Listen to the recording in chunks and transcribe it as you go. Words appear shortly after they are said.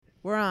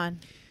We're on.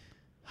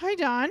 Hi,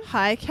 Dawn.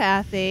 Hi,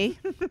 Kathy.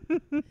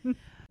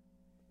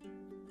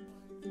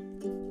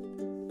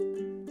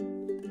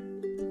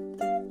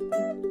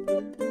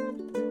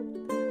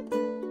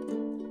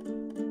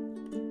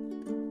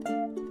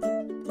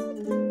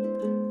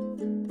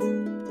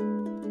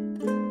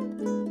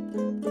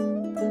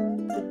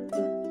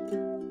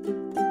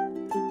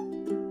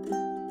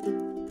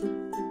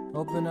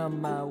 Open up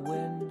my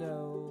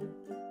window.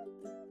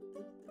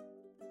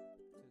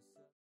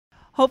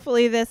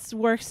 Hopefully this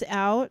works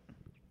out.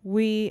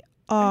 We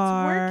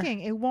are. It's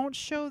working. It won't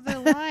show the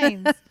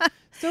lines.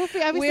 Sophie,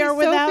 obviously, We are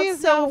without Sophie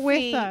is not Sophie.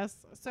 with us.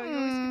 So you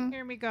always can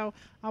hear me go,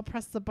 I'll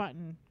press the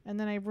button. And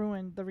then I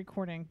ruined the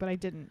recording, but I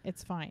didn't.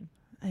 It's fine.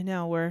 I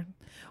know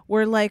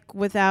we're like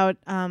without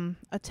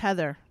a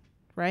tether,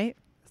 right?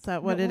 Is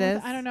that what it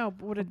is? I don't know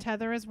what a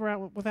tether is. We're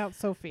out without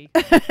Sophie.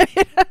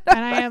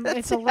 And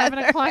it's 11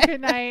 o'clock at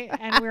night,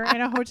 and we're in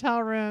a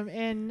hotel room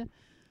in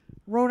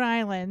Rhode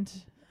Island.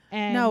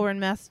 And No, we're in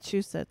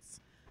Massachusetts.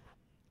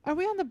 are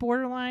we on the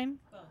borderline?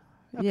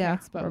 Okay, Yeah,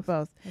 it's both. we're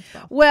both. It's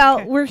both. Well,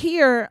 Okay. we're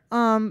here.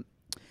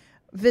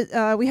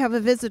 We have a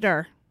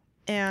visitor,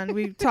 and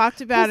we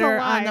talked about Who's her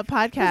on the alive?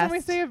 'Cause podcast. when we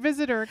say a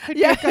visitor, it could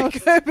Yeah, be a ghost.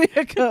 it could be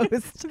a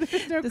ghost.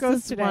 There's no This ghost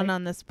is today. one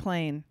on this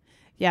plane.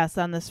 Yes,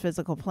 on this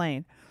physical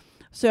plane.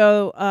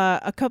 So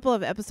a couple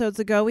of episodes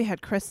ago, we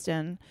had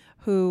Kristen,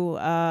 who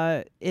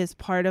is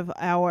part of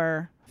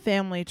our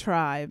family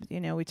tribe. You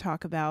know, we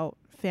talk about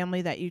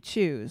family that you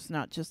choose,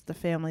 not just the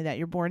family that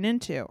you're born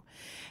into.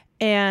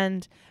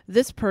 And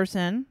this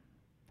person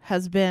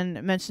has been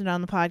mentioned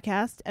on the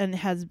podcast and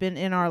has been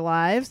in our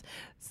lives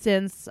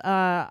since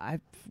I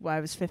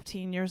was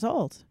 15 years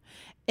old.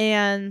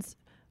 And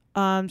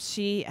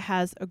she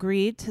has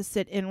agreed to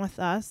sit in with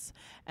us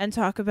and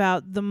talk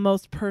about the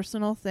most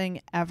personal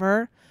thing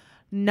ever.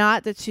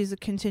 Not that she's a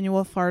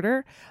continual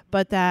farter,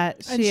 but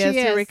that And she is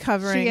a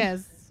recovering. She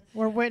is.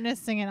 We're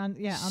witnessing it on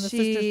the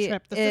She sisters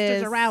trip. The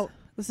sisters are out.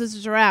 The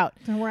sisters are out.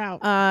 And we're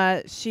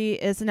out. She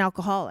is an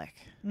alcoholic.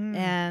 Mm.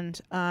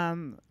 And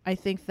I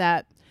think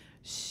that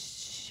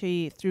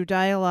she, through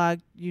dialogue,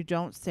 you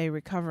don't say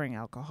recovering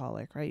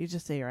alcoholic, right? You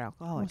just say you're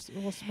alcoholic.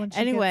 When she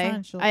Anyway, gets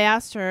on, she'll- I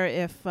asked her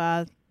if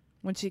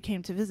when she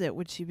came to visit,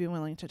 would she be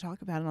willing to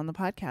talk about it on the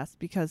podcast?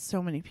 Because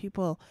so many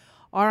people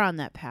are on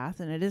that path,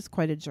 and it is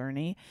quite a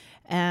journey,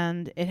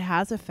 and it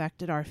has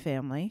affected our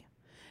family,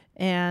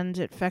 and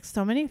it affects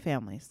so many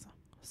families.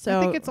 So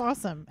I think it's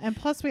awesome. And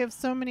plus, we have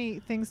so many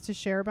things to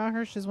share about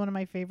her. She's one of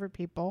my favorite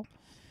people.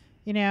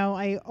 You know,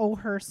 I owe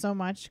her so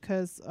much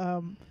because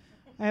I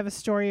have a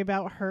story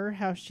about her,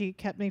 how she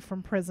kept me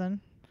from prison.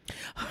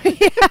 She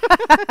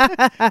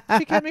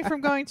kept me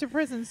from going to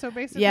prison. So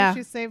basically, Yeah.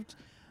 she saved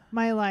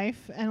my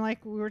life. And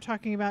like we were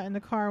talking about in the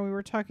car, we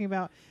were talking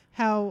about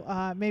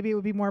how maybe it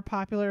would be more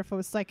popular if it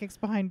was psychics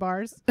behind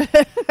bars.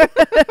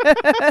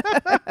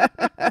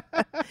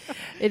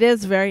 It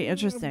is very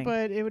interesting.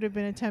 But it would have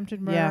been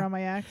attempted murder Yeah. on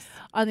my ex.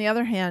 On the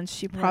other hand,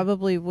 she Yeah.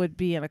 probably would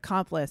be an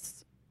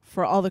accomplice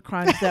for all the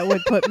crimes that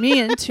would put me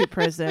into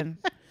prison.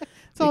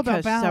 It's all about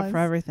because she's up balance. for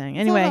everything.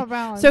 It's all Anyway, about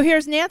balance. so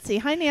here's Nancy.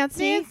 Hi,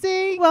 Nancy.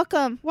 Nancy,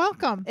 Welcome.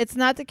 welcome. It's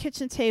not the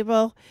kitchen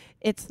table.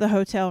 It's the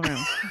hotel room.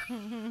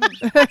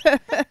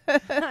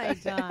 Hi,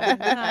 Dawn.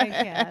 Hi,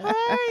 Kat.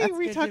 Hi,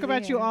 we good talk to be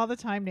about you here. all the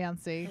time,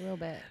 Nancy. A little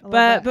bit.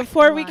 But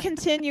before A we lot.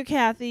 continue,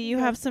 Kathy, you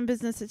Okay. have some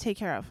business to take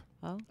care of.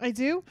 Oh, I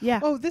do? Yeah.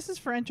 Oh, this is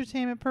for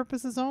entertainment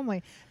purposes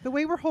only. The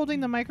way we're holding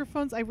the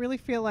microphones, I really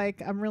feel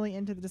like I'm really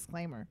into the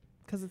disclaimer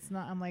because it's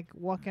not, I'm like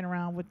walking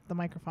around with the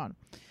microphone.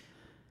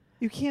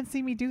 You can't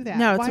see me do that.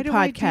 No, it's Why a do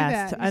I do podcast.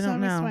 that? You I saw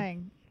don't me know.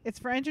 swaying. It's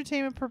for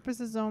entertainment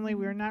purposes only.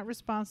 We are not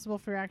responsible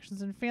for your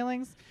actions and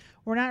feelings.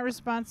 We're not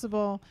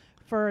responsible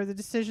for the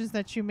decisions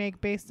that you make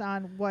based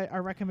on what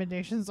our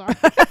recommendations are.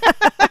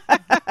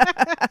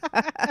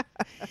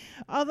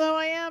 Although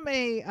I am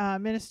a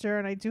minister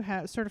and I do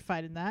have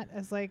certified in that,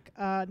 as like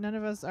none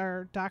of us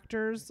are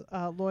doctors,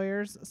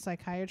 lawyers,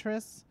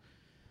 psychiatrists.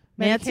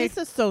 Nancy's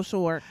a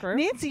social worker.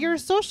 Nancy, you're a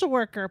social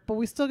worker, but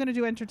we're still going to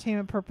do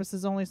entertainment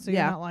purposes only, so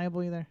Yeah. you're not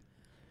liable either.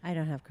 I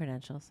don't have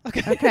credentials.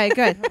 Okay,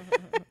 good.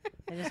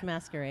 I just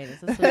masquerade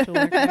as a social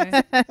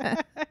worker.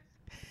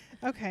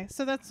 Okay,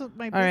 so that's what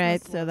my All business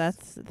right, so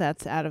was.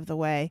 that's out of the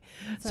way.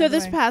 That's So out of the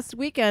this way. past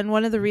weekend,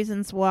 one of the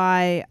reasons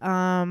why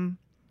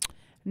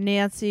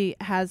Nancy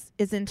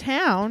is in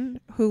town,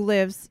 who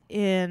lives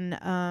in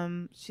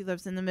she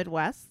lives in the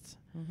Midwest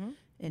Mm-hmm.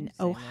 in Say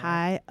more.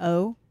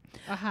 Ohio.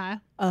 Uh-huh.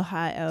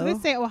 Ohio. Did I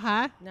say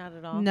Ohio? Not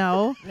at all.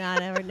 No.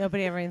 Not ever.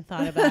 Nobody ever even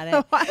thought about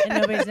it,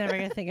 and nobody's never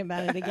gonna think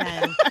about it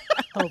again.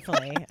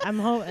 Hopefully,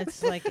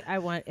 It's like I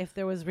want. If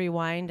there was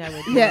rewind, I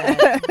would. Do Yeah.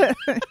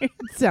 that,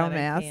 So but I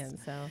mass. can't,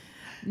 so.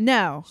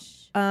 No.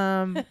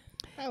 Ohio.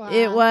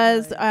 It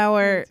was Really?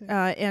 our Me too.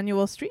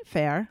 annual street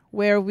fair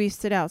where we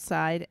sit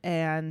outside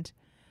and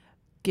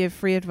give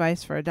free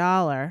advice for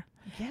 $1.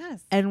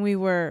 Yes. And we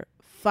were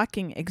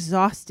fucking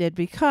exhausted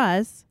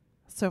because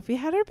Sophie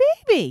had her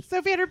baby.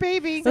 Sophie had her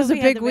baby. It was a Sophie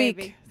had big the week.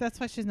 baby. That's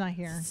why she's not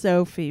here.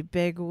 Sophie,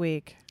 big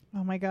week.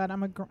 Oh my God,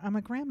 I'm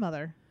a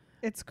grandmother.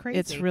 It's crazy.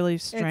 It's really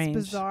strange.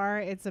 It's bizarre.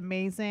 It's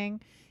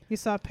amazing. You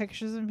saw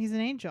pictures of him. He's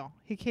an angel.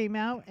 He came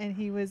out and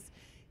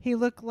he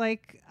looked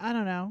like, I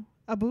don't know,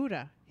 a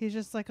Buddha. He's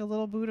just like a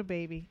little Buddha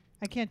baby.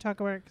 I can't talk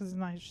about it because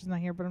she's not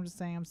here, but I'm just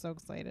saying I'm so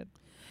excited.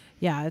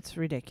 Yeah, it's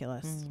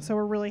ridiculous. So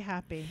we're really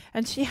happy.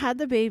 And she had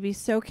the baby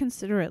so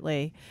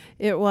considerately.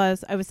 I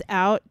was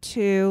out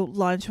to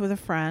lunch with a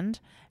friend,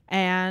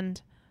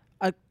 and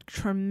a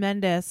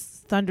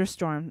tremendous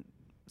thunderstorm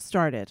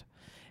started.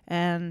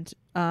 And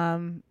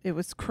it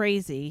was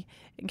crazy.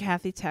 And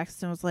Kathy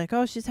texted and was like,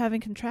 "Oh, she's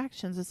having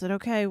contractions." I said,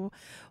 "Okay,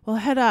 we'll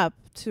head up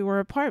to her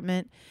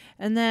apartment."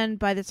 And then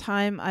by the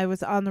time I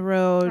was on the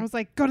road, I was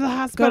like, go to the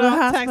hospital. Go to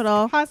the Text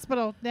hospital.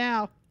 Hospital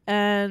now.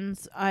 and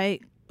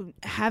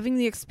having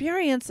the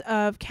experience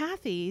of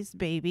Kathy's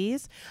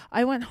babies,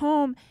 I went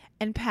home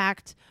and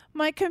packed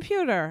my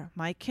computer,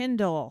 my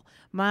Kindle,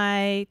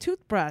 my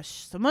toothbrush,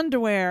 some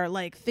underwear,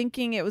 like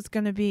thinking it was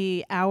going to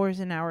be hours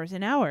and hours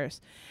and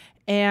hours.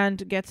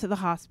 And get to the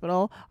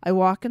hospital. I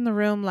walk in the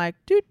room like,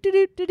 doo, doo,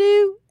 doo, doo,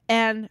 doo,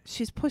 and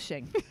she's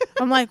pushing.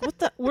 I'm like, what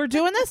the? We're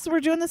doing this?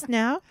 We're doing this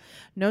now?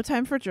 No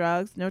time for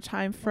drugs. No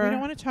time for We don't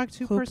want to talk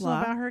too personal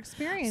hoopla. about her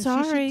experience.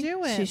 Sorry. She should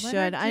do it. She Let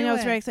should. her I do know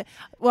it's it. very exciting.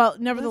 Well,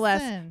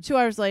 nevertheless, Listen. 2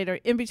 hours later,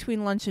 in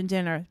between lunch and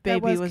dinner,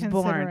 That baby was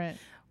born. considerate.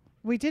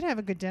 We did have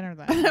a good dinner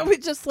though. We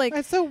just like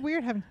It's so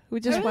weird having. we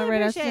just I went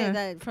really right after appreciate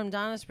dinner. that from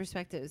Donna's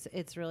perspective.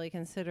 It's really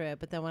considerate.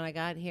 But then when I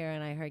got here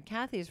and I heard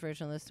Kathy's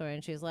version of the story,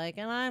 and she's like,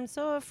 "And I'm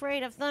so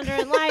afraid of thunder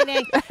and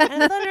lightning,"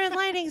 and thunder and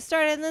lightning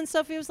started, and then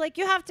Sophie was like,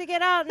 "You have to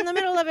get out in the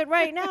middle of it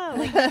right now."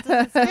 Like, that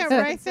doesn't sound Yeah, so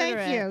right. Thank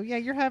considerate. you. Yeah,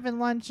 you're having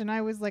lunch, and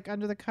I was like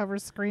under the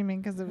covers screaming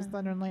because it was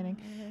thunder and lightning.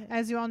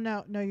 As you all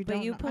know, no, you But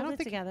don't. you know. I pulled don't it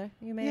think together.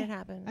 You made Yeah, it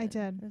happen. I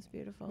did. It was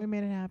beautiful. we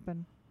made it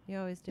happen. You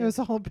always do. It was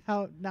all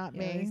about not You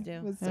me. always do.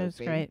 It was, It was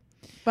Sophie. great.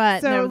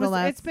 But So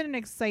nevertheless, it's been an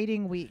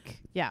exciting week.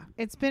 yeah.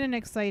 It's been an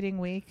exciting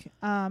week.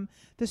 The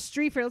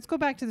street fair. Let's go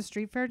back to the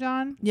street fair,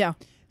 Dawn. Yeah.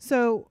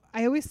 So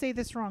I always say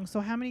this wrong.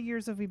 So how many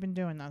years have we been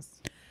doing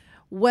this?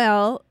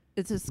 Well,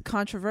 it's just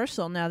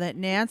controversial now that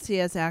Nancy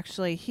is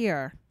actually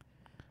here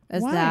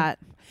as Why? that.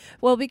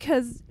 Well,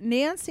 because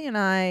Nancy and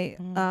I,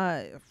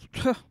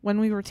 when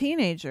we were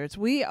teenagers,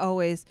 we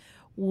always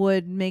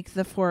would make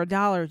the for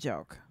 $1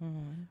 joke,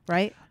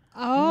 right?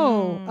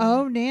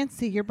 Oh,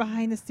 Nancy, you're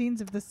behind the scenes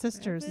of the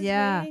sisters. I was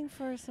Yeah. waiting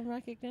for some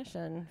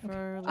recognition.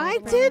 For I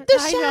Little did Red. the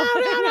I know, shout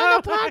I out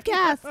on the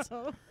know.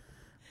 podcast.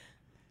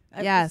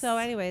 I- Yes. So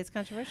anyway, it's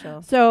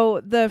controversial. So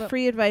the But-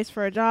 free advice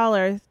for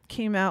 $1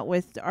 came out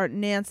with our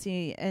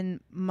Nancy and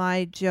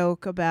my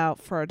joke about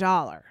for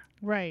 $1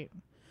 Right.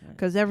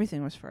 because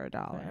everything was for For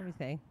 $1.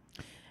 everything.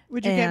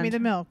 Would you get me And- the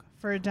milk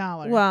for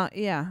 $1? Well,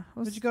 yeah. It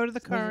would was- you go to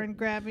the car was it- and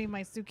grab me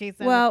my suitcase?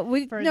 Well,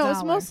 we for no, it was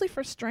 $1? mostly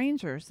for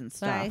strangers and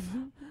stuff. Right.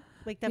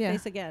 Like that Yeah.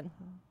 face again.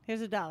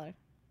 Here's $1.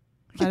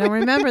 I don't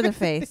remember the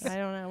face. I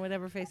don't know,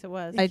 whatever face it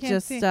was. I can't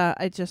just see.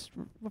 I just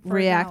For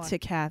react $1. to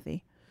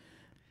Kathy.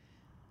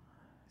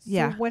 So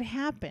yeah. what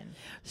happened?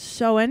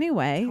 So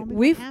anyway, Tell me what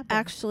we've happened.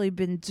 actually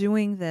been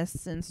doing this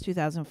since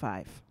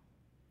 2005.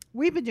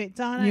 We've been doing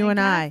Donna You and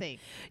I. Kathy.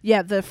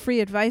 Yeah, the free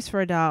advice for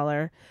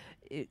 $1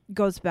 it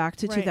goes back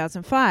to Right.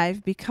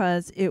 2005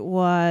 because it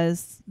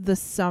was the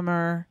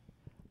summer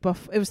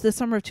it was the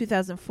summer of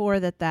 2004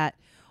 that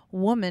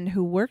woman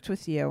who worked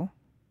with you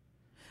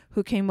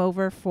who came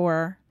over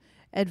for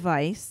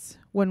advice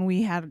when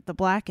we had the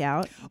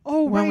blackout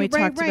Oh, when right, we right,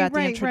 talked right, about the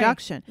right,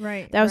 introduction.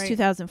 Right. That was right.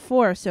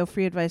 2004, so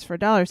free advice for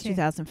 $1 is Okay.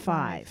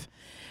 2005,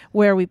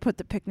 where we put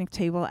the picnic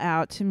table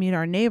out to meet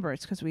our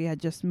neighbors because we had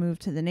just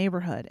moved to the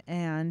neighborhood.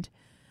 And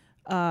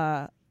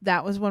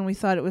that was when we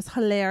thought it was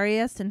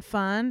hilarious and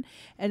fun,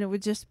 and it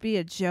would just be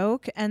a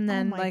joke. And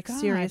then, my like, God.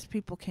 serious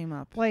people came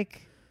up.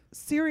 Like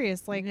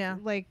serious, like Yeah.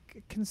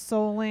 like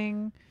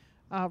consoling,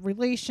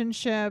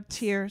 relationship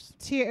Tears.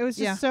 It was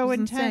just Yeah, so it was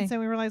intense, insane.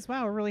 and we realized,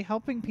 wow, we're really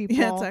helping people.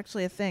 Yeah, it's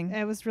actually a thing.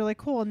 It was really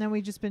cool, and then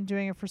we just been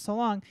doing it for so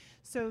long.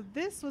 So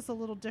this was a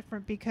little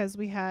different because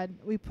we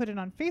put it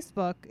on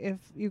Facebook. If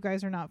you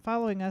guys are not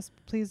following us,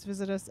 please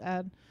visit us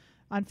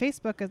on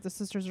Facebook as the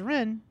Sisters Are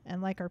In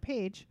and like our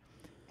page.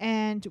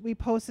 And we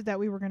posted that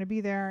we were going to be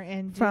there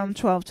and do From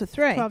 12 to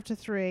 3. 12 to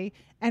 3,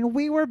 and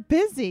we were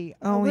busy.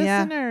 Oh,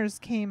 yeah. Listeners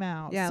came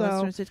out. Yeah, so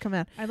listeners did come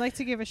out. I'd like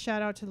to give a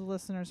shout out to the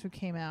listeners who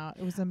came out.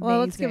 It was amazing. Well,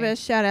 let's give a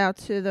shout out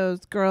to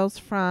those girls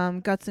from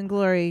Guts and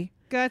Glory.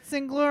 Guts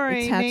and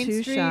Glory, the Main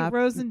tattoo Street, shop.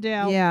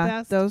 Rosendale. Yeah,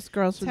 best those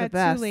girls were tattoo the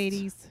best.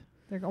 ladies.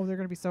 They're going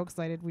to be so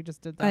excited. We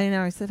just did that. I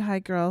know. I said hi,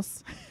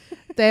 girls.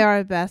 They are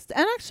the best.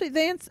 And actually,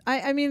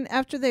 I mean,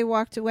 after they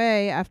walked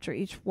away, after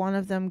each one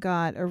of them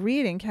got a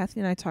reading, Kathy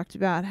and I talked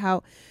about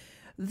how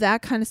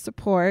that kind of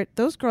support,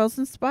 those girls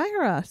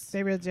inspire us.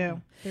 They really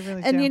do. They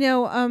really do. And, you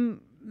know,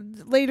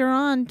 later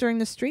on during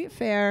the street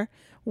fair,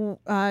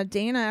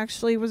 Dana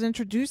actually was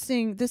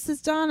introducing, this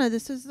is Donna,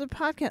 this is the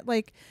podcast.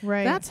 Like,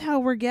 right. that's how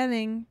we're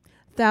getting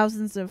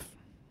thousands of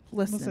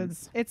listens.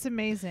 Listen, it's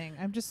amazing.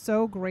 I'm just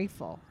so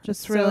grateful.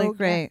 Just really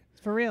great.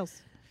 For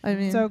reals. I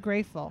mean, So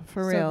grateful.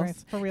 for So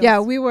reals. For reals. yeah,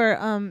 we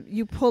were,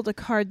 you pulled a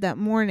card that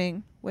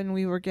morning when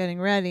we were getting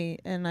ready,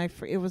 and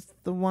it was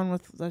the one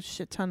with a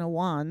shit ton of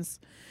wands.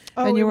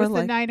 Oh, and you it were was the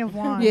like, 9 of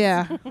Wands.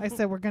 Yeah. I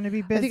said we're going to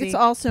be busy. I think it's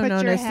also Put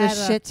known your as the hat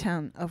up. shit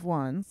ton of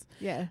wands.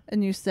 Yeah.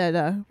 And you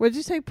said, what did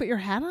you say? Put your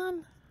hat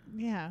on?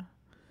 Yeah.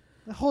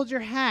 Hold your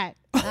hat.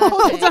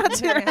 Hold on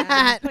to your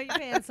hat. Put your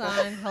pants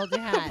on. Hold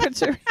your hat. Put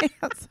your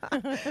hands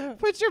on.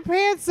 Put your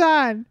pants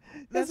on.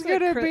 That's It's what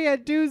going to be a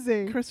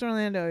doozy. Chris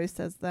Orlando always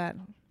says that.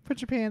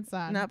 Put your pants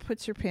on. Not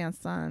put your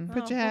pants on.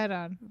 Put your hat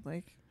on.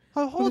 Like,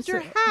 Hold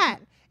your it?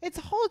 hat. It's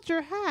hold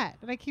your hat.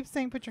 And I keep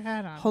saying put your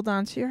hat on. hold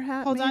on to your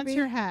hat. Hold on to maybe?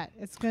 your hat.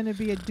 It's going to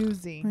be a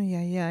doozy.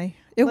 Yeah.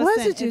 It was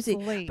Listen, a it's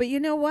doozy. late. But you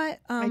know what?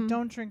 I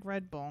don't drink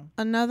Red Bull.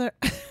 Another.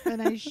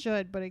 And I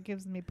should, but it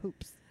gives me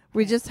poops.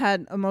 We just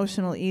had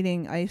emotional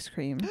eating ice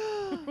cream.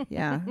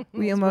 Yeah,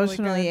 we It's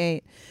emotionally really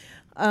ate.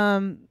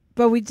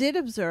 But we did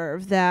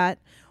observe that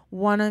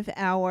one of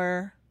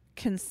our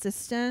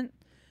consistent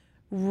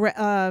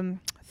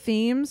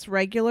themes,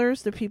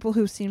 regulars, the people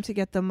who seem to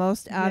get the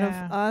most out of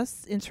Yeah.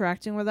 us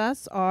interacting with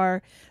us,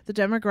 are the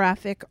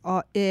demographic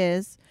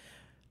is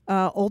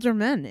older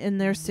men in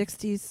their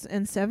 60s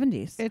and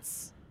 70s.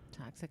 It's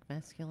Toxic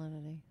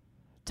masculinity.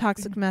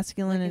 Toxic Like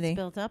masculinity. it's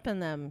built up in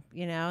them,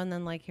 you know, and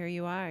then like here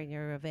you are, and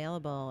you're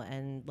available,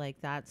 and like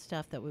that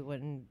stuff that we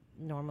wouldn't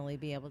normally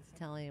be able to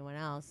tell anyone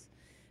else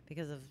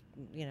because of,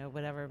 you know,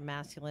 whatever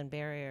masculine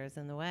barriers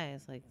in the way.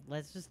 It's like,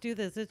 let's just do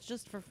this. It's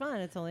just for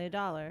fun. It's only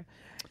 $1.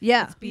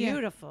 Yeah. It's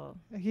beautiful.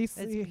 he's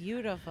It's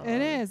beautiful.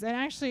 It is. And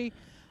actually,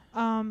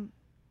 and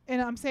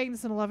I'm saying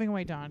this in a loving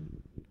way, Dawn.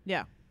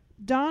 Yeah.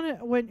 Dawn,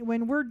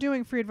 when we're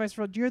doing Free Advice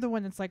World, you're the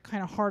one that's like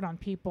kind of hard on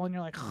people, and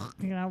you're like,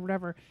 you know,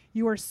 whatever.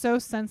 You are so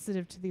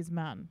sensitive to these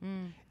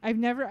men. I've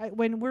never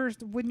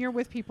when you're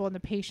with people and the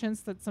patience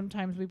that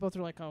sometimes we both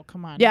are like, oh,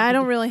 come on. Yeah, I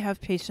don't really have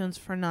patience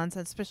for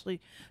nonsense, especially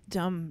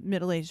dumb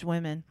middle-aged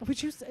women.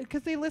 Which you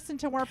because they listen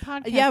to our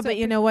podcast. Yeah, so but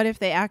you know what? If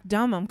they act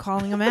dumb, I'm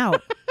calling them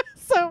out.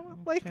 so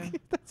like Okay.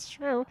 that's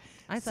true.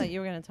 I thought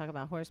you were going to talk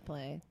about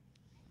horseplay.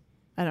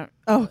 I don't.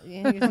 Oh,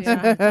 You don't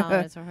have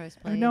tolerance for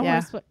horseplay. No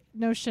Yeah.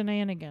 no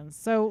shenanigans.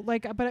 So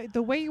like, but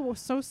the way you were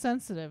so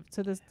sensitive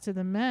to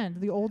the men,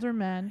 the older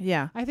men,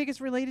 yeah, I think it's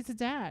related to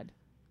Dad.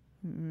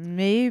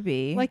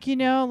 maybe. Like, you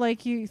know,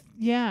 like you,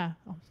 yeah.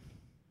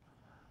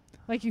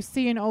 Like you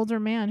see an older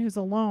man who's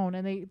alone,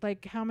 and they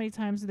like, how many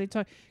times do they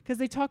talk? Because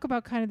they talk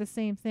about kind of the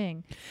same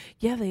thing.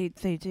 Yeah, they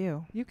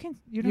do. You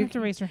don't have to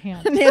raise your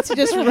hand. Nancy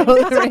just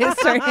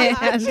raised her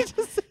hand.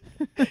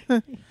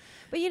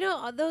 But you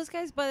know, those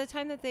guys, by the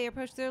time that they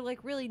approach, they're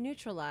like really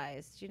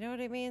neutralized. You know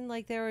what I mean?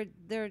 Like they're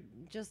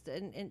just,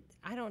 and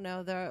I don't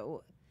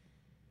know.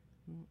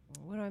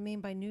 What do I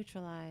mean by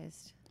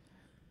neutralized?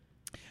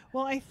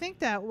 Well, I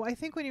think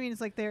what you mean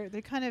is like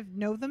they kind of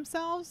know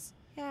themselves.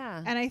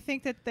 Yeah. And I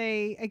think that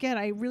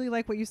I really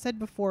like what you said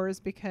before, is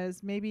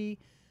because maybe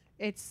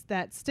it's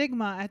that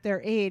stigma at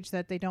their age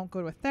that they don't go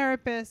to a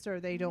therapist,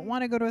 or they don't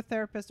want to go to a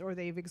therapist, or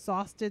they've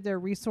exhausted their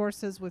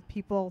resources with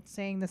people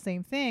saying the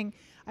same thing.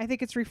 I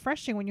think it's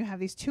refreshing when you have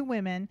these two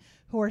women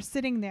who are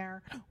sitting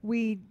there.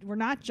 We're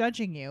not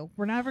judging you.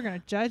 We're never going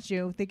to judge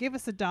you. They give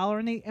us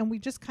 $1 and we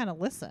just kind of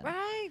listen.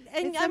 Right.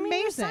 And It's I mean,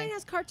 your amazing. sign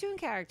has cartoon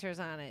characters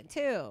on it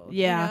too.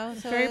 Yeah. You know?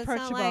 So Very it's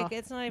approachable. Not like,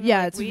 it's not even Yeah,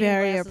 like it's reading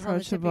very glasses on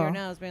the tip of your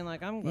approachable. nose being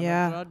like, I'm going to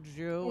Yeah. judge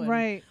you and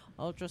Right.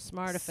 ultra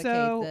smartificate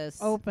So this.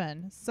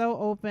 so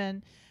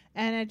open.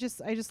 And I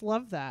just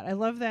love that. I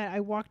love that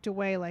I walked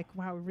away like,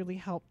 wow, it really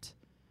helped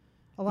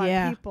a lot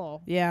Yeah. of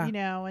people. Yeah. You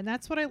know, and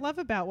that's what I love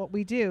about what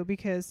we do,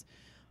 because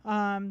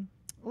a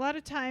lot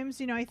of times,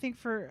 you know, I think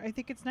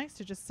it's nice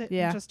to just sit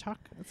Yeah. and just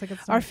talk. It's like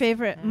it's Our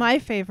nice. my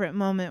favorite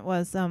moment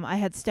was I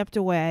had stepped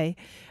away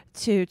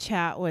to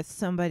chat with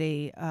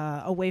somebody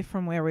away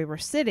from where we were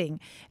sitting,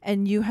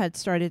 and you had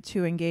started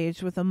to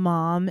engage with a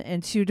mom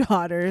and two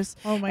daughters.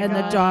 Oh my and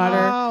god. the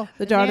daughter- Oh,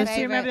 the daughter-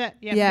 Nancy, you remember that?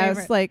 Yeah,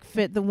 favorite. it's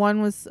like the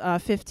one was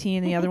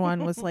 15, the other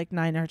one was like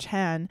 9 or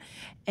 10.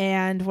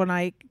 And when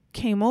I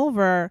came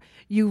over,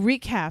 you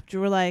recapped. You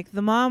were like,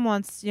 the mom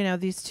wants, you know,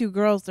 these two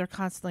girls, they're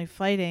constantly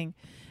fighting,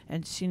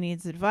 and she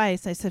needs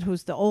advice. I said,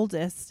 who's the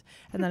oldest?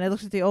 And then I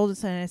looked at the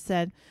oldest and I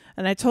said,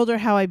 and I told her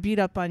how I beat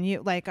up on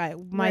you, like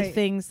my Right.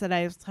 things that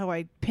how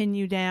I pin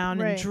you down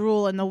Right. and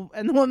drool. And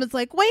the woman's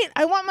like, wait,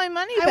 I want my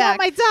money I back.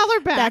 want my dollar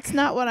back. That's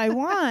not what I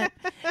want.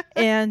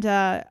 And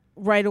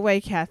right away,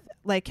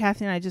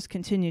 Kathy and I just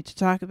continued to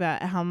talk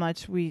about how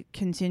much we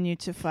continue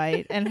to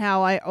fight and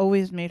how I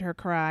always made her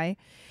cry.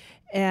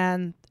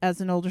 And as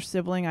an older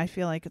sibling, I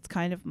feel like it's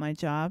kind of my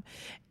job.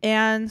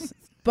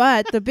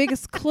 But the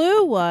biggest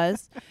clue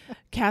was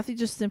Kathy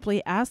just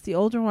simply asked the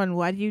older one,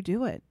 why do you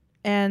do it?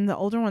 And the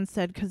older one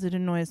said, because it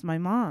annoys my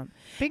mom.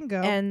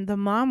 Bingo. And the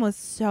mom was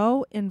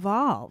so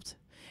involved.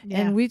 yeah.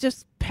 And we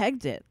just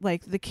pegged it.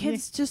 Like the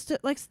kids just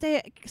like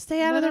stay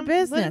out of their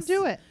business. Let them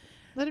do it.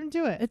 Let them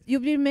do it.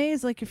 You'll be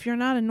amazed. Like if you're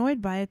not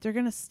annoyed by it, they're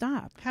gonna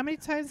stop. How many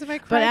times have I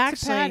cried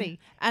actually, to Patty?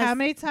 How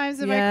many times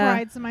have I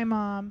cried to my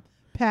mom,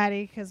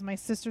 Patty, because my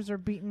sisters are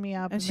beating me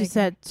up? And she making-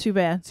 said, "Too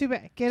bad." "Too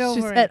bad. Get She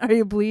over said, it. "Are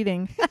you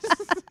bleeding?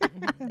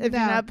 If No.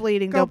 you're not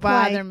bleeding, Go don't play.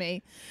 bother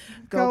me.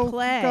 Go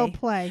play." Go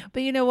play."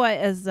 But you know what?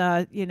 As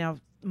you know,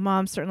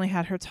 mom certainly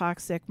had her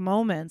toxic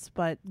moments,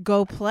 but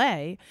go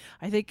play,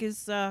 I think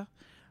is The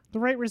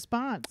right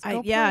response. Go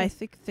I play.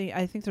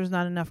 think there's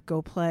not enough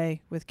go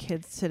play with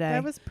kids today.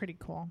 That was pretty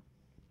cool.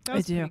 That I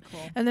was do. pretty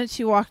cool. And then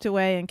she walked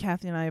away, and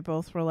Kathy and I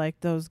both were like,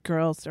 those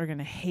girls are going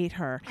to hate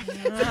her.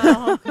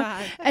 Oh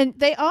God. And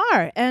they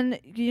are. And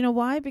you know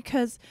why?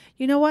 Because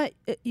you know what?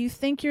 You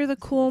think you're the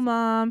cool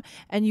mom,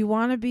 and you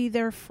want to be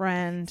their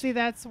friend. See,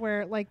 that's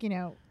where, like,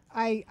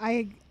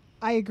 I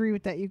agree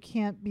with that. You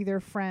can't be their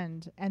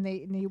friend, and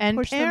you And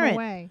push parent. them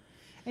away,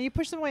 and you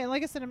push them away. And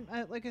like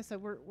I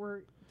said,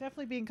 we're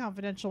definitely being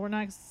confidential. We're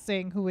not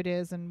saying who it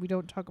is, and we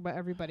don't talk about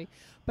everybody.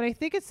 But I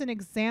think it's an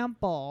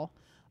example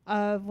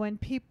of when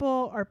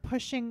people are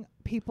pushing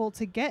people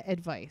to get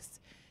advice.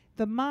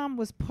 The mom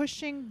was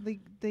pushing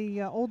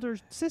the older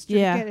sister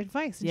Yeah. to get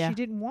advice, and Yeah. she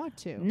didn't want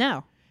to.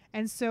 No.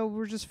 And so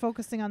we're just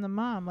focusing on the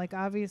mom. Like,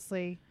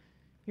 obviously,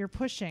 you're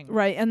pushing.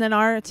 Right. And then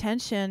our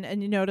attention,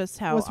 and you notice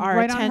how Was our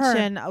right on her.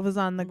 attention was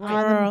on the Right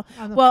on the- girl.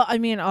 on the- Well, I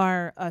mean,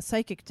 our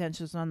psychic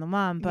attention was on the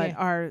mom, but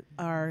Yeah.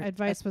 our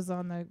Advice was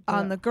on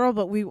on the girl,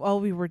 but all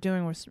we were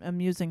doing was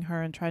amusing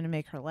her and trying to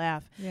make her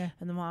laugh. yeah.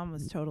 And the mom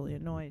was totally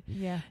annoyed.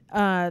 Yeah.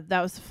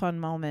 That was a fun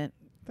moment.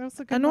 That was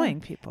a good Annoying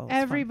one. people. It was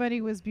fun. Everybody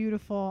was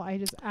beautiful. I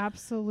just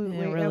absolutely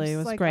Yeah, really, it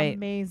was like great.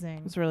 amazing.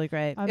 It was really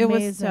great. It was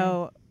Amazing.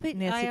 so. But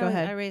Nancy, I go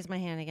ahead. I raised my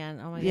hand again.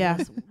 Oh my Yeah.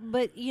 goodness.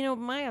 But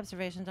my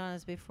observation, Dawn,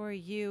 is before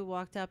you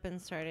walked up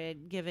and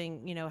started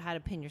giving, how to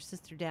pin your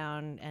sister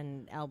down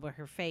and elbow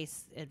her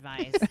face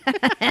advice.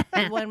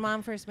 When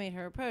Mom first made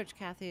her approach,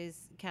 Kathy,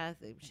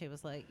 she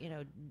was like,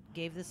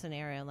 gave the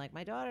scenario like,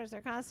 my daughters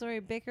are constantly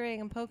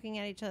bickering and poking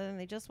at each other and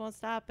they just won't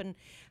stop. And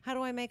how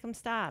do I make them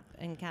stop?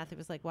 And Kathy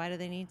was like, why do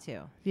they need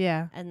to?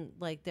 Yeah. And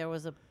like there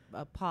was a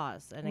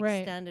pause, an Right.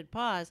 extended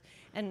pause.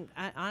 And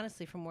I,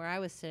 honestly, from where I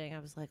was sitting, I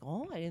was like,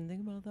 oh, I didn't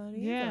think about that either.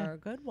 Yeah.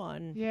 Good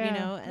one.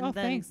 Yeah. And Oh,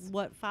 then thanks.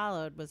 what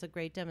followed was a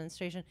great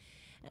demonstration.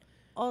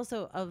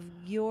 Also of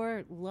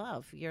your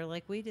love. You're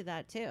like, we did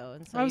that too.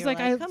 And so I was you're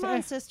like, come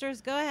on, sisters,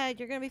 go ahead.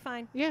 You're going to be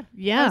fine. Yeah. I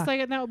Yeah. was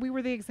like, no, we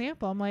were the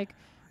example. I'm like,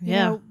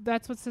 Yeah.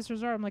 that's what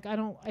sisters are. I'm like,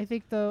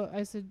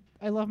 I said,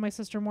 I love my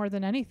sister more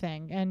than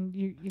anything. And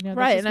that's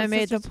Right, just and I what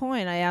made the sisters-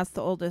 point. I asked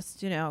the oldest,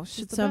 should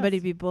the somebody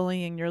best. be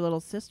bullying your little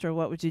sister?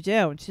 What would you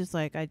do? And she's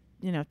like,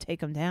 take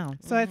them down.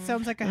 So that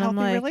sounds like a And I'm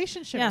healthy like,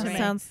 relationship Yeah, to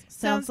me.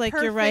 sounds like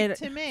you're perfect right.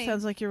 to me.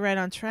 Sounds like you're right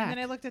on And track. then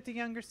I looked at the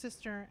younger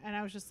sister, and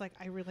I was just like,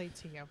 I relate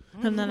to you.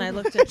 And then I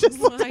looked at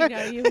I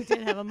know you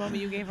did have a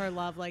moment. You gave her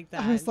love like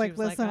that. I was and like, she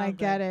listen, oh, I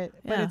get good. it,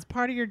 but Yeah. it's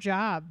part of your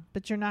job.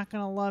 But you're not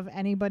going to love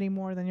anybody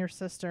more than your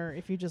sister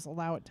if you just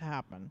allow it to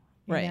happen.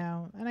 You Right.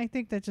 know? And I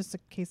think that's just a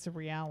case of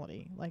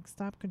reality. Like,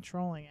 stop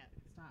controlling it.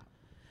 Stop.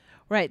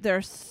 Right,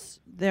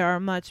 there are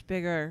much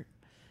bigger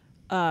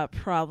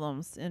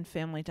problems in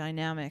family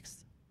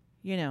dynamics,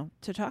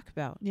 to talk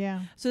about.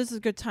 Yeah. So this is a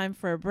good time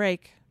for a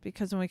break,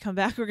 because when we come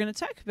back, we're going to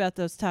talk about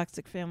those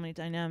toxic family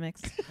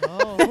dynamics.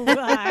 Oh,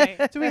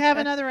 my. Do we have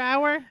another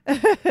hour?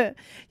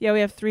 Yeah,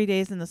 we have 3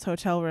 days in this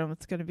hotel room.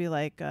 It's going to be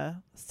like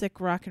a sick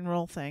rock and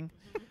roll thing.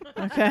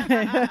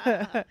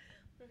 Okay.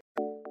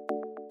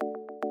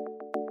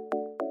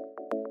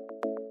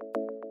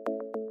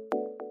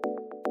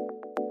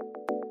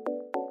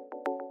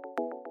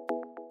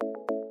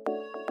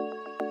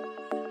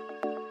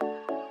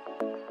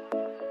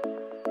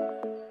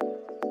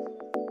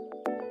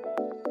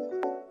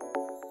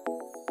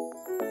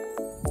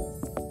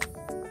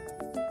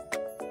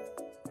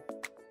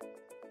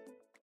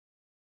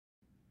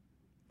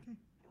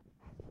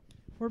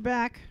 We're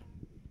back.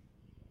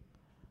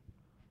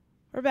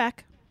 We're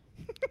back.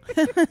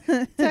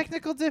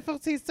 Technical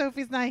difficulties.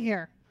 Sophie's not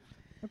here.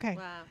 Okay.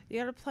 Wow. You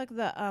got to plug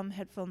the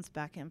headphones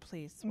back in,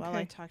 please, while I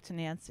Okay. talk to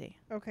Nancy.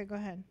 Okay, go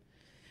ahead.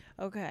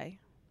 Okay.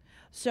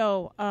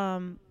 So,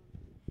 I'm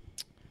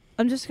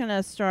just going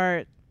to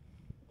start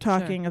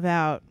talking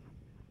about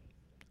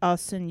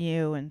us and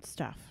you and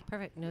stuff.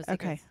 Perfect. No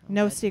secrets. Okay. Oh,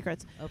 No good.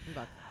 secrets. Open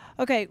book.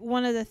 Okay.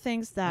 One of the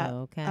things that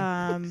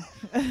Okay.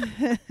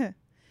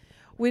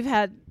 we've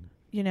had,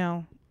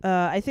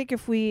 I think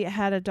if we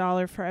had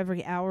 $1 for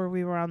every hour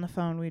we were on the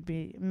phone, we'd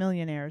be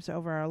millionaires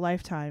over our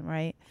lifetime,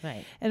 right?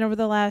 Right. And over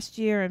the last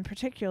year in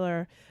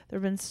particular, there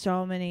have been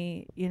so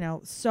many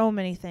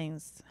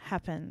things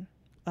happen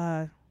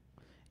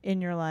in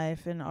your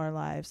life, in our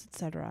lives,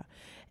 etc.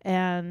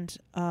 And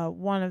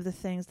one of the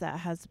things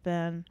that has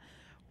been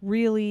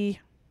really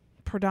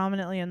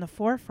predominantly in the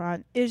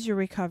forefront is your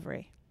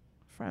recovery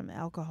from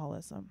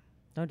alcoholism.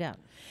 No doubt.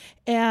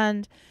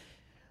 And,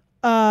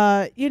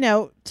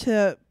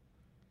 to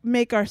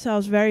make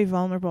ourselves very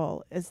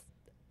vulnerable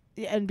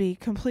and be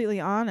completely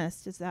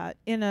honest is that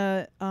in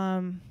a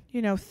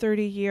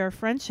 30-year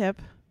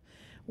friendship,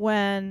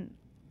 when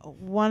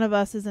one of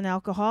us is an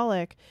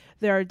alcoholic,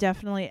 there are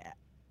definitely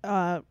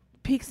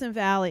peaks and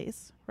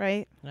valleys,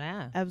 right?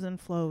 Yeah. Ebbs and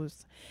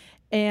flows.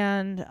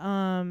 And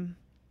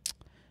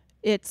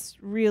it's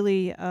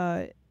really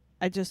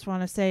I just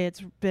want to say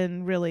it's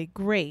been really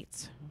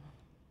great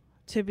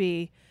to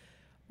be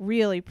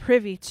really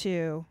privy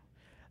to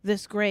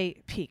this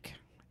great peak.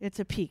 It's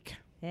a peak.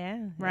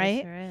 Yeah. Right?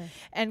 It sure is.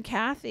 And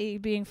Kathy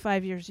being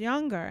 5 years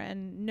younger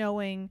and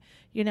knowing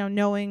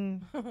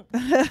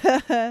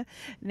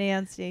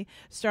Nancy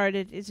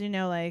started, as you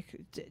know, like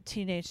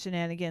teenage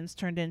shenanigans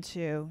turned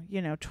into,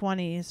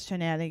 20s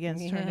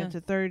shenanigans turned Yeah.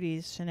 into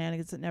 30s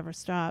shenanigans that never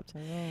stopped.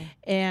 Mhm.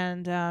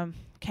 And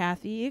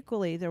Kathy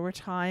equally. There were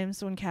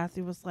times when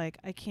Kathy was like,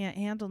 I can't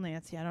handle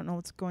Nancy. I don't know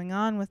what's going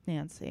on with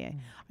Nancy.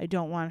 I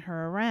don't want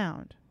her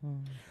around.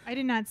 I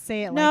did not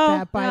say it No, like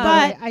that, by the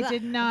but way. I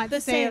did not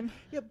the say same-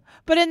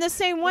 But in the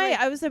same way, Right.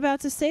 I was about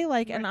to say,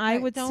 like, and I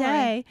Right, would don't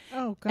say,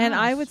 Oh, gosh. and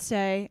I would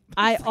say,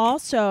 I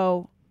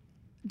also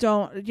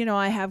don't,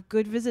 I have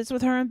good visits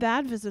with her and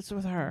bad visits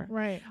with her.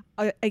 Right,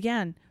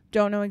 Again,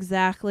 don't know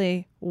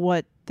exactly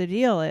what the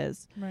deal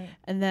is. right.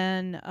 And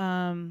then,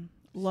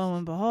 lo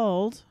and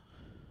behold,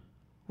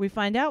 we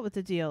find out what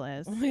the deal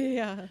is.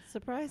 Yeah.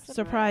 Surprise.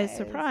 Surprise,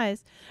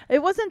 surprise.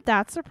 It wasn't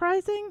that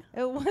surprising,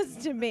 It was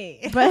to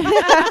me. but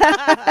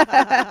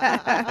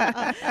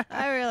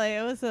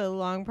it was a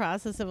long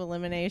process of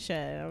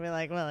elimination. I'll be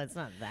like, well, it's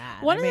not that.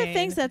 one of the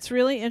things that's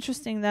really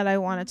interesting that I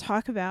want to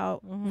talk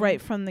about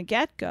right from the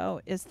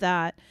get-go is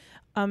that,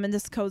 and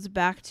this goes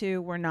back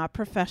to, we're not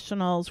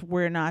professionals,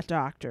 we're not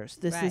doctors.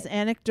 This is Right.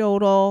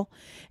 anecdotal,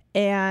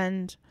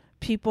 and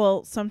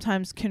people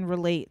sometimes can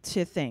relate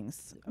to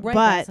things. right,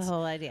 But that's the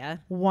whole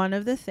idea. one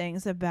of the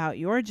things about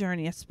your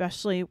journey,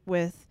 especially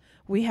with,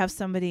 we have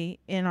somebody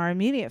in our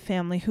immediate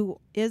family who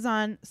is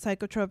on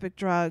psychotropic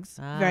drugs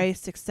Ah. very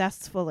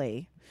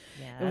successfully.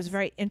 Yeah, It was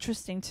very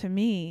interesting to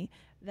me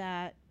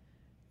that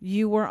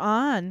you were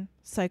on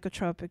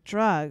psychotropic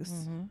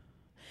drugs,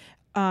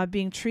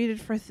 being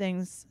treated for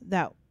things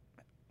that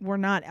were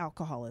not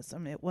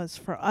alcoholism. It was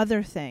for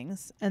other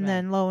things. And Right.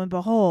 then lo and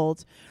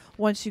behold,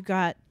 once you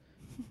got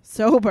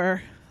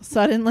sober,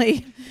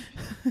 suddenly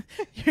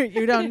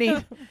you don't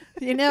need,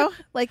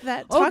 like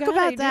that. Oh, Talk God,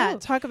 about I that. do.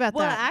 Talk about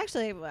Well, that.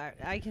 actually,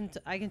 I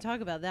can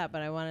talk about that,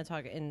 but I want to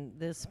talk in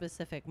this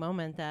specific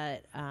moment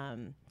that.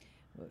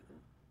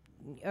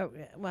 Oh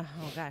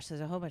gosh,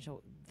 there's a whole bunch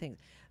of things.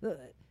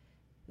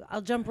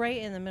 I'll jump right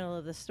in the middle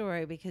of the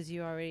story because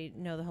you already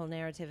know the whole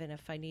narrative, and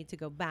if I need to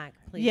go back,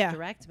 please Yeah.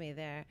 direct me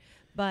there.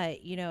 But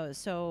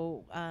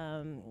so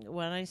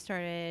when I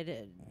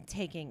started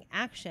taking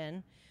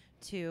action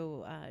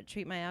to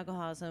treat my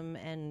alcoholism,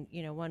 and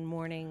one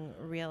morning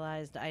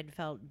realized I'd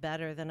felt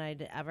better than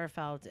I'd ever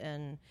felt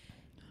in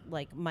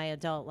like my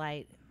adult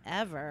life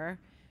ever,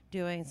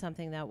 doing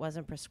something that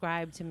wasn't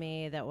prescribed to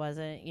me, that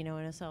wasn't in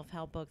a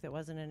self-help book, that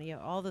wasn't in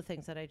all the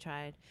things that I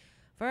tried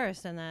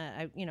first, and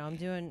that I'm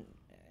doing.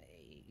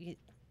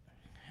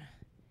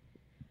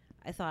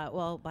 I thought,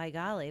 well, by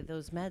golly,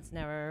 those meds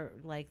never,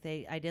 I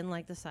didn't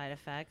like the side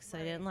effects. I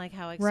didn't like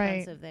how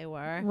expensive they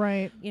were.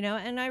 Right.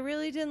 And I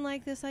really didn't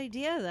like this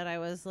idea that I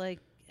was like,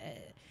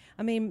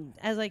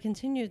 as I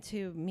continued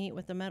to meet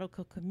with the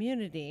medical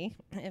community,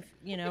 if,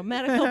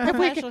 medical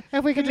professionals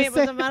if we could meet just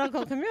with say the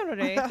medical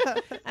community,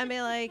 and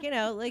be like,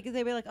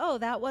 they'd be like, oh,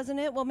 that wasn't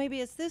it? Well, maybe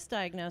it's this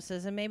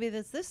diagnosis, and maybe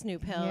it's this new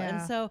pill. Yeah.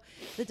 And so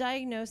the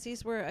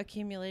diagnoses were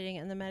accumulating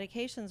and the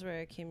medications were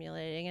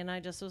accumulating. And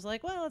I just was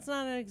like, well, it's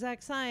not an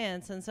exact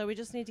science. And so we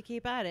just need to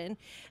keep at it.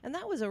 And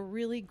that was a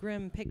really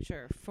grim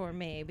picture for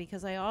me,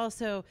 because I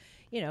also,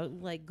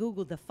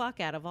 Googled the fuck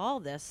out of all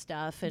this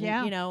stuff. And,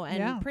 Yeah. and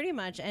Yeah. pretty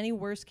much any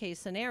worst case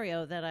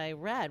scenario that I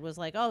read was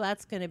like, oh,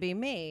 that's going to be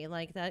me.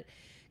 Like that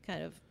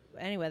kind of,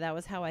 anyway, that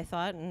was how I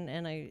thought. And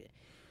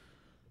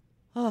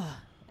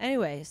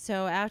anyway,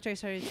 so after I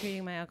started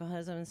treating my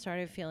alcoholism and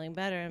started feeling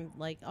better, I'm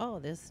like, oh,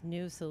 this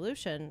new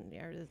solution,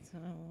 or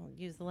I'll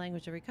use the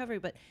language of recovery,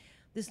 but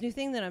this new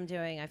thing that I'm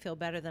doing, I feel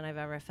better than I've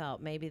ever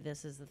felt. Maybe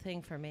this is the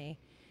thing for me.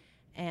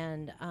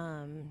 And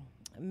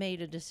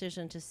made a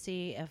decision to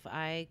see if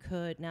I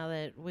could, now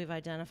that we've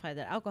identified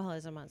that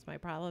alcoholism is my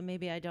problem,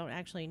 maybe I don't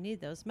actually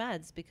need those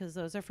meds, because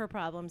those are for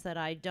problems that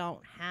I don't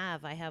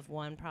have. I have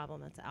one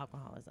problem, that's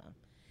alcoholism.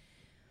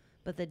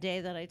 But the day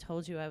that I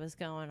told you I was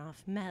going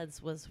off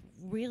meds was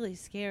really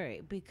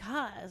scary,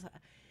 because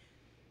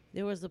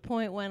there was the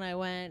point when I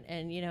went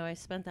and, I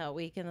spent that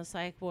week in the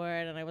psych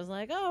ward, and I was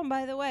like, oh, and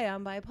by the way,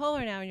 I'm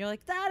bipolar now. And you're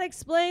like, that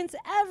explains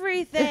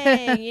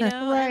everything, And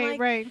right, like,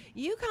 right.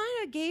 you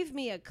kind of gave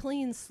me a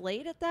clean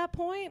slate at that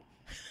point.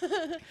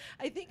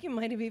 I think you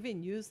might have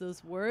even used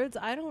those words.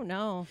 I don't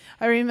know.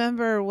 I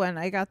remember when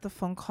I got the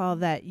phone call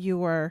that you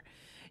were,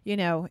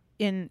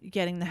 in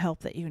getting the help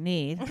that you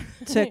need,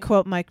 to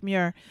quote Mike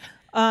Muir.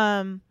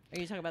 Are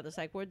you talking about the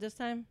psych ward this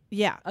time?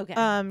 Yeah. Okay.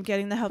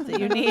 Getting the help that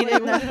you need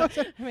in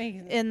the I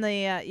mean, in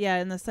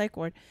the psych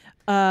ward.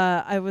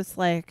 I was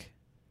like,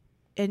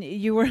 and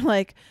you were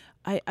like,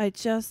 I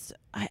just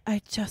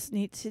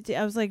need to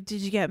I was like,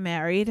 did you get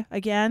married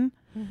again?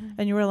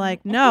 And you were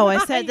like, no.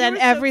 I said, You then were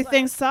so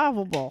everything's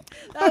solvable.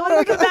 that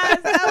was the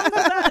best. That was the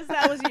best.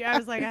 That was you. I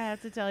was like, I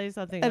have to tell you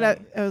something. And I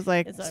was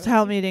like, It's all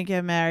tell me you didn't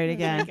get married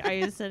again. Like, are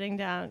you sitting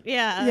down?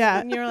 Yeah. Yeah.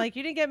 And you were like,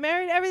 you didn't get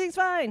married? Everything's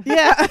fine.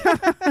 Yeah.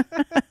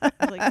 I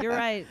was like, you're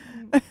right.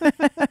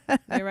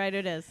 You're right,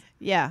 it is.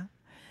 Yeah.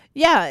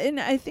 Yeah. And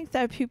I think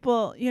that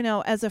people,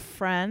 as a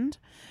friend,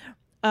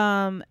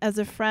 as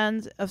a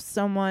friend of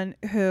someone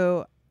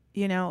who,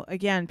 you know,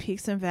 again,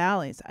 peaks and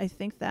valleys, I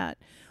think that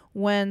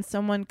when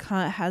someone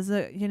has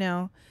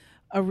a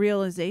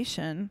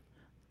realization,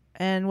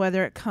 and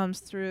whether it comes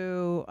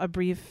through a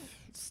brief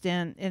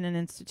stint in an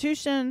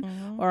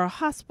institution or a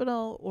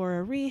hospital or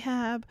a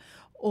rehab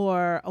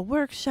or a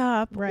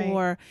workshop, Right.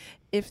 or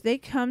if they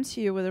come to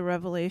you with a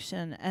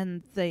revelation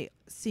and they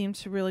seem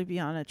to really be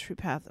on a true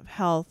path of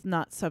health,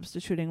 not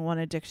substituting one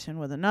addiction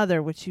with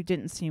another, which you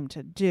didn't seem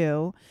to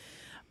do.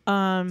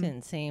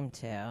 Didn't seem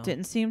to.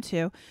 Didn't seem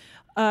to.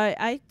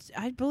 I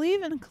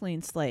believe in a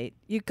clean slate.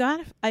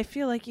 I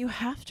feel like you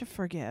have to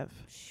forgive.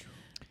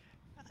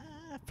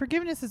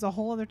 Forgiveness is a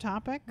whole other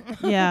topic.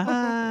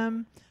 Yeah.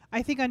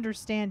 I think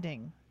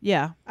understanding.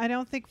 Yeah. I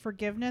don't think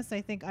forgiveness.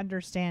 I think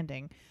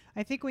understanding.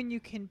 I think when you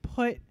can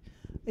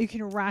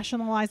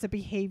rationalize a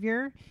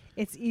behavior,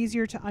 it's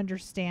easier to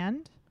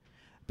understand,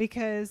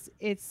 because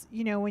it's,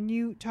 you know, when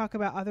you talk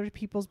about other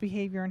people's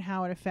behavior and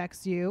how it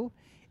affects you,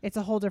 it's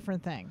a whole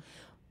different thing.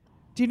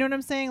 Do you know what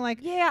I'm saying? Like,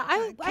 Yeah,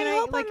 I can I,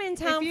 hope like, I'm in if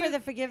town you- for the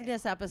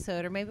forgiveness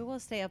episode, or maybe we'll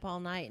stay up all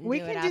night and we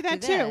do can it do after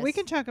that this. too. We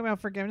can talk about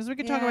forgiveness. We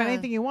can talk about Yeah.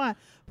 anything you want.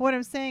 But what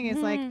I'm saying is,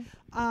 like,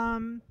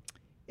 Mhm.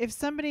 if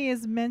somebody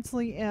is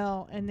mentally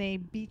ill and they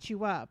beat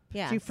you up, do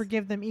you Yes.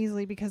 forgive them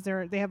easily because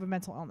they have a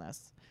mental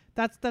illness?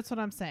 That's what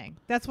I'm saying.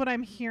 That's what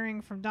I'm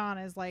hearing from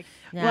Donna is like,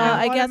 No. Well,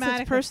 I guess it's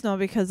automatically- personal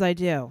because I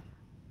do.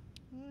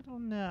 I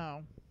don't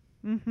know.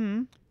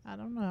 Mm-hmm. I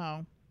don't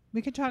know.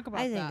 We could talk about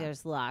I think that.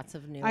 there's lots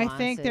of nuances. I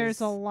think there's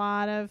a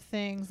lot of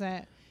things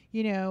that,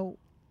 you know,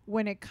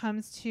 when it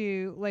comes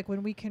to, like,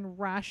 when we can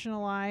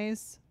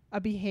rationalize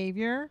a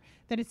behavior,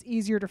 then it's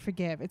easier to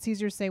forgive. It's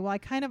easier to say, well, I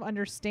kind of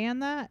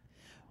understand that,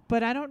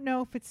 but I don't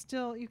know if it's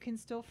still, you can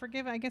still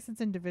forgive. I guess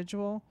it's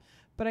individual,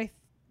 but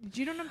do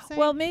you know what I'm saying?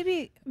 Well,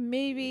 maybe.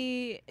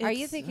 Are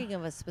you it's- thinking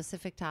of a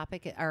specific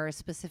topic or a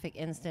specific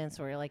instance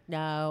where you're like,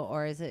 no,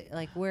 or is it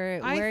like where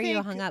I are you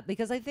think- hung up?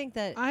 Because I think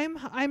that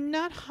I'm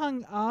not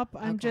hung up.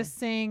 I'm Okay. just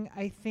saying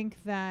I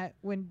think that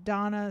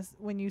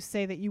when you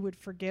say that you would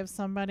forgive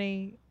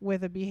somebody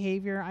with a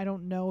behavior, I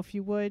don't know if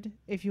you would,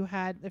 if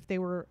they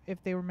were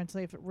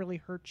mentally, if it really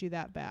hurt you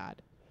that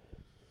bad.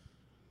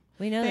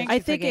 we know that Thank you I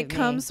think it forgave me.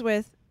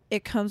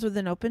 comes with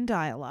an open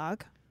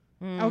dialogue.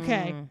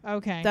 Okay. Mm.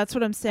 Okay. That's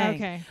what I'm saying.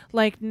 okay.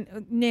 Like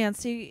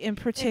Nancy in If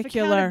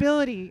particular.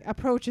 accountability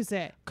approaches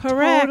it,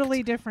 Correct.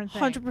 totally different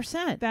thing.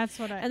 100%. That's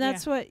what I. And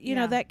that's what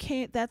Yeah.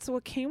 that's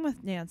what came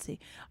with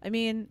Nancy. I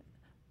mean,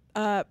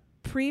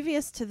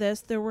 previous to this,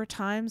 there were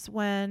times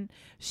when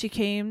she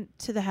came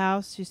to the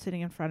house. She's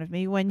sitting in front of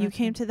me. When you Okay.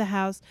 came to the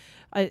house,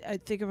 I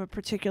think of a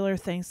particular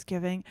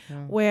Thanksgiving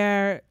Mm.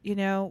 where, you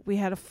know, we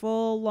had a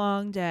full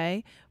long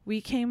day.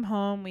 We came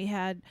home. We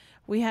had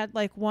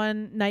like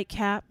one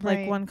nightcap, like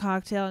Right. one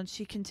cocktail, and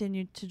she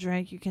continued to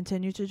drink. You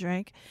continued to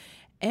drink.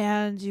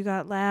 And you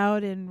got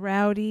loud and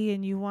rowdy,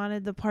 and you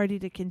wanted the party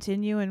to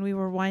continue, and we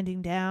were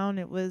winding down.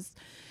 It was,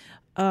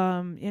 you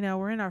know,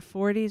 we're in our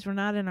 40s, we're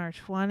not in our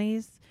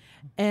 20s,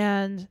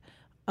 and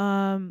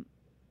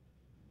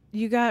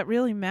you got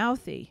really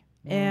mouthy.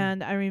 Mm.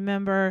 And I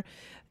remember,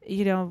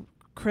 you know,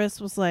 Chris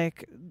was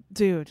like,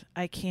 dude,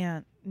 I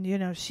can't, you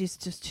know, she's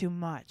just too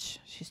much.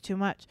 She's too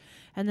much.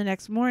 And the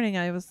next morning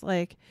I was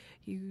like,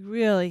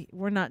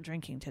 we're not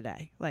drinking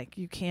today. Like,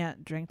 you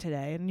can't drink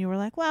today. And you were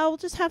like, well, we'll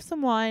just have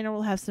some wine or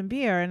we'll have some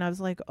beer. And I was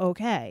like,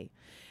 okay.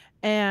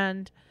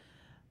 And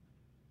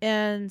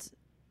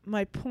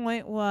my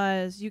point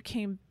was, you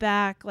came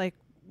back like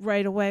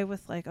right away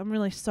with like, I'm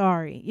really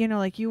sorry. You know,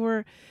 like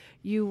you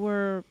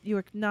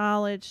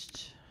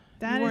acknowledged.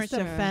 That you is weren't the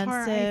part,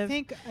 I defensive.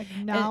 think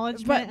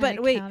acknowledgement but and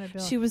wait,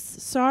 accountability. she was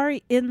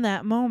sorry in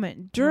that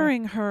moment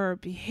during her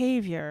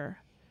behavior,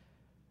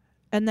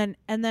 and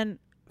then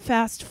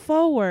fast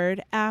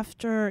forward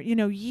after, you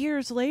know,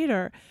 years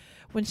later,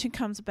 when she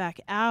comes back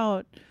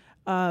out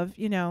of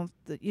the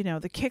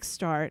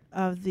kickstart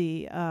of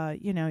the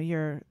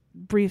your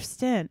brief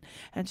stint,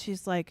 and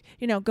she's like,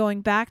 you know, going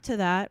back to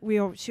that,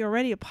 she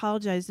already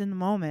apologized in the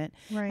moment,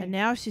 right. and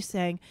now she's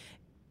saying,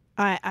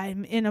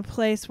 I'm in a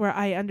place where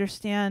I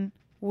understand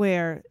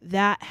where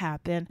that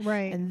happened,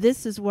 right. and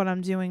this is what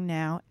I'm doing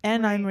now,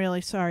 and I'm Right.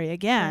 really sorry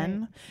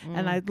again,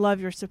 and Mm. I'd love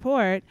your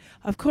support.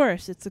 Of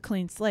course, it's a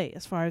clean slate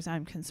as far as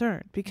I'm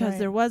concerned, because Right.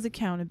 there was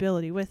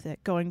accountability with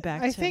it, going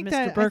back I to think Mr.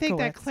 that Berkowitz. I think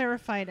that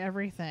clarified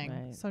everything.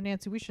 Right. So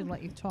Nancy, we should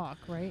let you talk,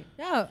 right?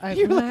 No,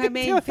 You're I like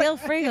mean, doing feel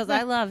free, because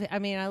I love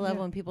Yeah.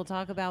 when people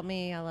talk about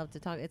me. I love to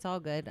talk. It's all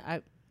good.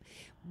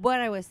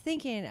 What I was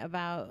thinking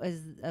about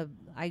is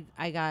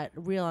I got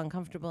real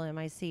uncomfortable in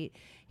my seat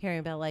hearing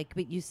about, like,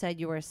 but you said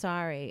you were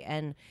sorry,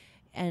 and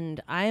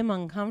I am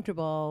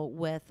uncomfortable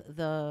with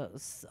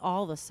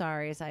all the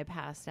sorries I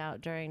passed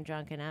out during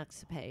drunken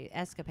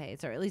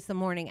escapades, or at least the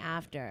morning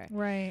after.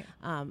 Right.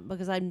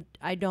 Because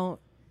I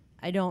don't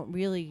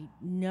really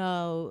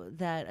know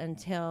that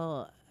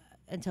until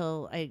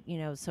I, you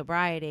know,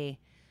 sobriety,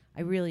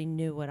 I really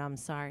knew what I'm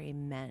sorry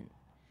meant.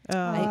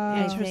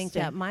 I think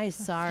interesting. that my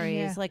sorry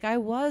Yeah. is like, I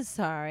was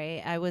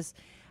sorry.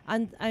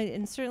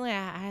 and certainly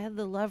I had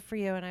the love for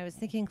you, and I was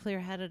thinking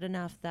clear-headed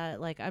enough that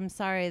like I'm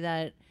sorry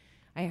that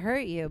I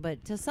hurt you,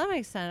 but to some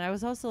extent I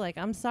was also like,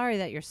 I'm sorry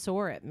that you're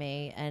sore at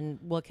me, and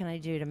what can I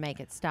do to make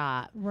it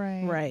stop?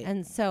 Right. Right.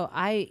 And so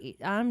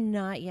I'm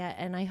not yet,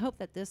 and I hope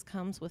that this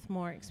comes with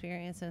more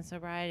experience and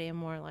sobriety and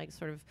more like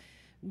sort of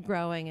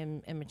growing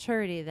and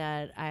maturity,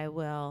 that I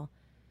will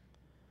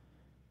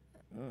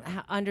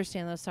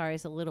understand those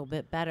sorries a little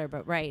bit better.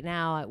 But right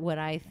now, what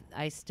I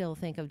still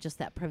think of just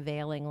that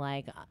prevailing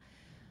like,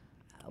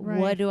 Right.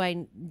 what do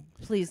I?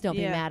 Please don't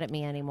be Yeah. mad at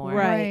me anymore.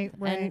 Right.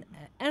 Right.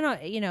 And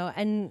you know,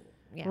 and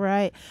yeah,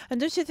 Right. And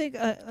don't you think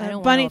I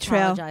don't bunny want to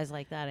trail? apologize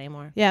like that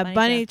anymore. Yeah,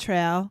 bunny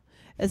trail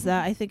is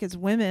that I think as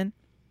women,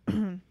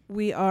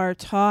 we are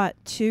taught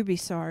to be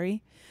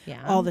sorry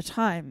Yeah. all the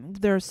time.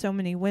 There are so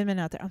many women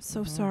out there. I'm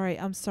so Mhm. sorry.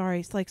 I'm sorry.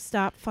 It's like,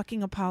 stop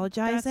fucking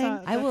apologizing.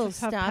 I will That's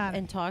a tough stop pattern.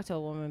 and talk to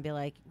a woman and be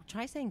like,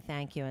 try saying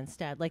thank you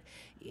instead. Like,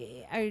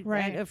 I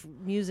Right. at a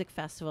music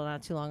festival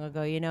not too long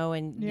ago, you know,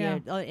 and Yeah.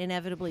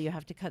 inevitably you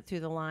have to cut through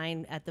the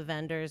line at the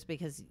vendors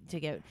because to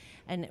get,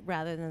 and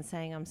rather than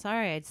saying I'm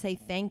sorry, I'd say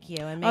thank you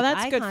and make Oh,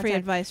 that's eye good free contact.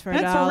 advice for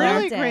That's $1.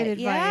 really Loved great it.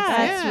 advice. Yeah.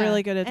 That's Yeah.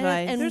 really good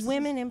advice. And There's-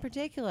 women in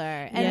particular.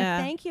 And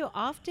Yeah. thank you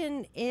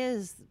often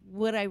is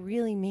what I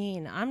really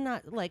mean. I'm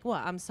not like,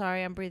 well, I'm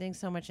sorry I'm breathing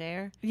so much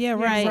air. Yeah, You're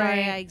right. Sorry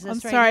Right. I exist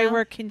I'm right sorry now.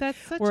 we're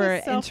We're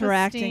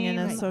interacting in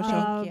a social.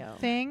 Thank you.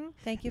 thing.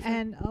 Thank you for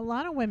And a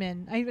lot of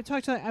women, I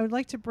would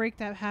like to break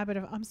that habit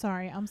of I'm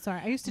sorry.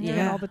 I used to do it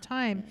Yeah. all the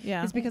time.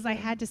 Yeah. It's because I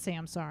had to say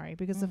I'm sorry,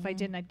 because if I Mhm.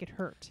 didn't, I'd get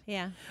hurt.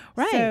 yeah.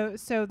 Right.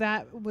 So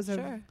that was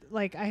Sure.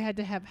 like I had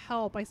to have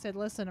help. I said,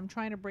 listen, I'm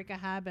trying to break a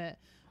habit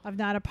of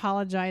not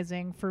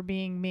apologizing for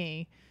being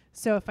me.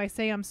 So if I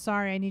say I'm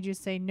sorry, I need you to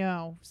say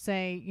no.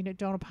 Say,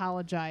 don't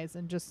apologize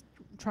and just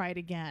try it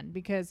again,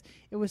 because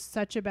it was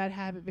such a bad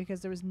habit,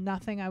 because there was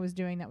nothing I was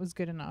doing that was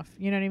good enough.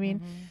 You know what I mean?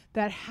 Mhm.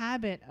 That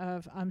habit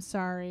of I'm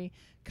sorry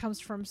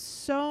comes from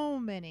so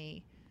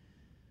many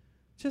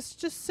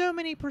just so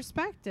many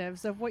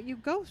perspectives of what you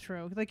go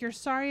through. Like, you're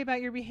sorry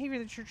about your behavior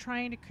that you're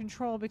trying to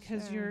control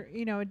because Sure.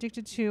 you're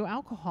addicted to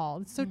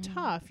alcohol. It's so Mhm.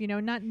 tough,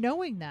 not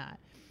knowing that.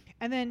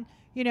 And then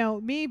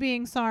me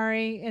being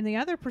sorry, and the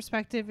other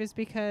perspective is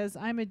because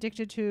I'm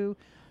addicted to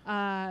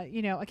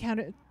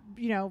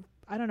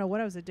I don't know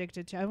what I was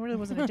addicted to. I really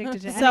wasn't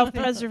addicted to anything.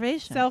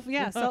 Self-preservation.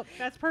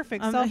 That's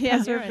perfect. Yeah,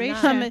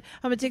 Self-preservation.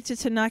 I'm addicted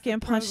to not getting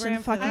punched in the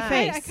Program for fucking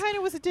that. I face. kind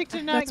of was addicted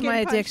to not That's getting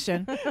my punched.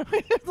 addiction.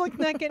 It's like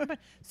not getting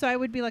punched. So I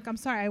would be like, I'm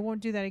sorry, I won't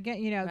do that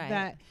again.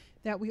 Right.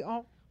 That we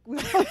all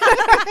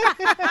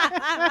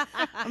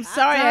I'm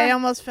sorry, I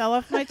almost fell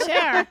off my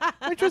chair.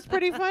 which was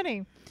pretty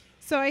funny.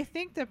 So I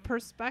think the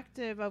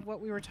perspective of what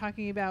we were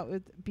talking about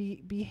with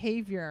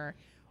behavior,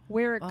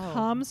 where it Oh.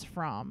 comes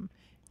from,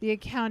 the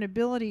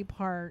accountability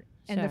part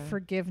and the Sure.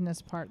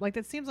 forgiveness part. Like,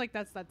 that seems like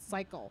that's that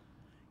cycle.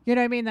 You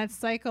know what I mean? That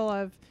cycle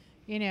of,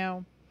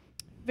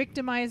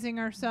 victimizing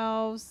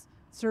ourselves,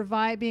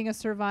 being a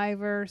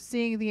survivor,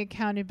 seeing the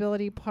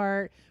accountability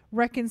part,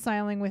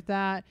 reconciling with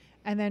that,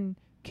 and then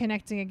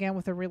connecting again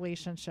with a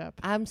relationship.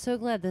 I'm so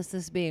glad this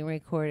is being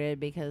recorded,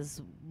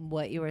 because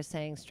what you were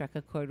saying struck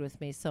a chord with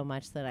me so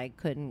much that I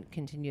couldn't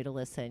continue to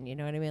listen. You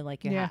know what I mean?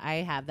 Like, Yeah. I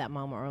have that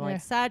moment where I'm Yeah.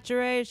 like,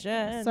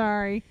 saturation.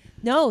 Sorry.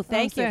 No,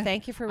 thank you. sorry.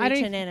 Thank you for I don't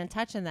reaching even- in and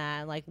touching that,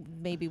 and like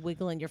maybe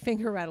wiggling your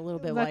finger around a little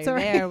bit That's while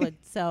you're all there. right.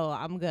 So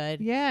I'm good.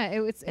 Yeah,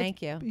 it's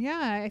Thank you. Yeah,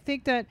 I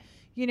think that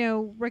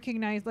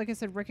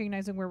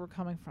recognizing where we're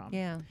coming from.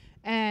 Yeah.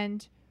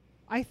 And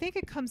I think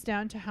it comes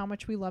down to how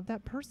much we love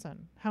that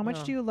person. How much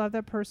Yeah. do you love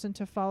that person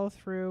to follow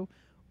through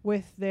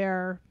with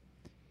their,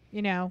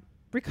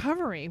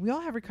 recovery? We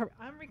all have recovery.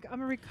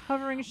 I'm a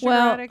recovering sugar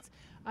Well- addict.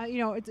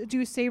 Do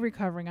you say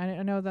recovering?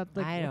 I know that.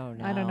 Like, I don't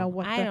know. I don't know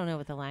what. I don't know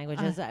what the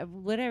language is.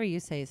 Whatever you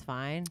say is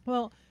fine.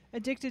 Well,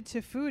 addicted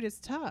to food is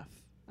tough.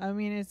 I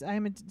mean, it's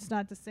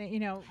not the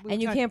same.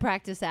 And you can't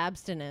practice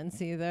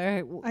abstinence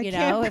either. I You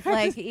can't know, if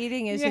practice- like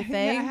eating is yeah, your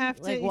thing, I have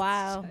to. like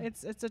wow,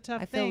 It's a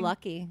tough I thing. feel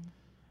lucky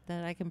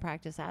that I can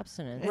practice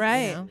abstinence.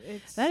 Right. You know?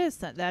 It's That is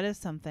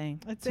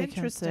something It's to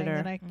interesting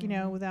consider. that I,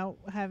 Mhm. without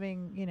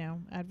having,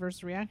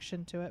 adverse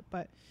reaction to it,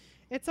 but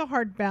it's a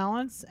hard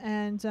balance,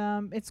 and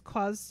it's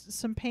caused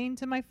some pain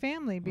to my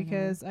family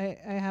because I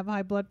have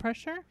high blood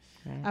pressure.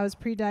 Right. I was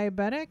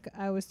pre-diabetic.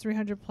 I was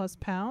 300 plus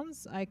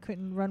pounds. I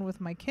couldn't run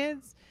with my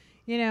kids,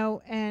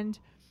 and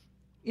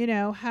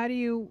how do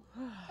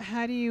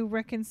you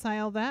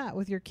reconcile that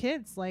with your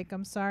kids? Like,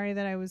 I'm sorry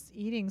that I was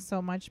eating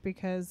so much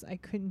because I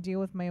couldn't deal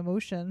with my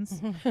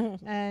emotions,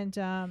 and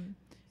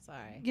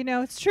Sorry.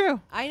 it's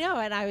true. I know,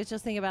 and I was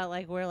just thinking about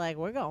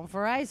we're going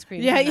for ice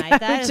cream Yeah, tonight. yeah,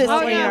 That is just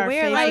what getting our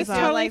we're like. faces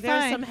So on. like there's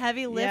Totally some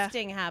heavy Yeah.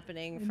 lifting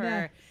happening for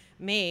Yeah.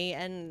 me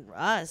and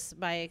us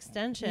by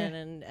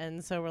extension, Yeah.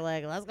 and so we're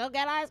like, let's go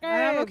get ice cream.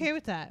 And I'm okay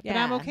with that, but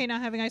I'm Yeah. okay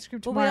not having ice cream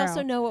But tomorrow. we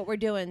also know what we're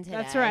doing today.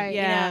 That's right.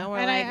 you know, Yeah. and we're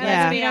And like, I-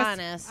 let's I be mean,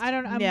 honest.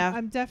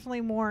 I'm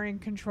definitely more in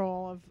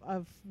control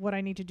of what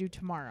I need to do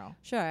tomorrow.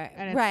 Sure.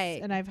 And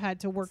Right. And I've had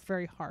to work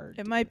very hard.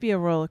 It might be a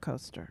roller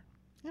coaster.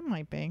 It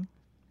might be.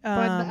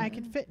 But Um, I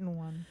can fit in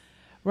one.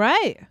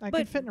 right. I But-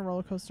 can fit in a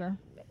roller coaster.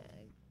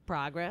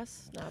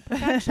 Progress, not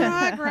perfection.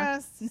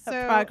 Progress.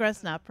 So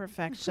Progress, not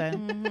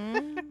perfection.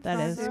 Mhm.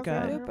 That is Super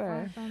good.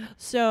 duper.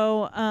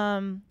 So,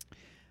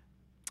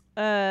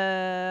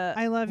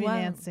 I love you, Wow.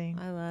 Nancy.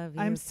 I love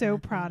you. I'm so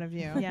Kathy. proud of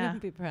you. Yeah.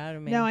 Be proud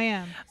of me. No, I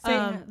am.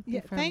 Say, Be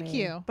for thank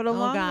me. you. but Oh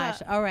along gosh.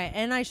 the- All right.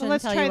 And I Well, shouldn't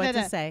let's tell try you what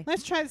that. to say.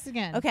 Let's try this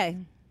again. Okay.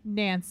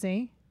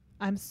 Nancy,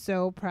 I'm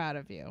so proud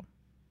of you.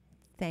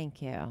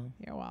 Thank you.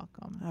 You're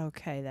welcome.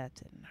 okay, that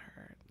didn't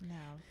hurt. No,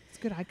 it's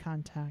good eye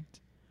contact.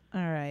 All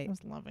I right.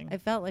 was loving. I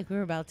felt like we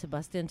were about to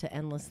bust into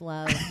endless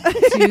love.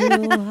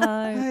 Two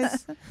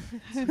hearts.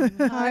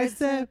 Hearts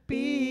that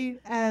beat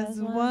as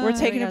one. We're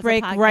taking There a goes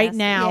break right podcast.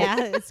 now. Yeah,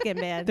 it's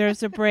getting bad.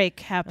 There's a break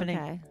happening.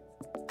 Okay.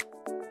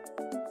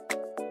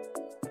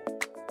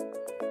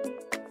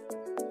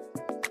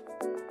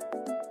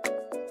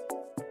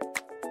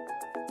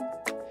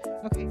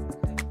 Okay.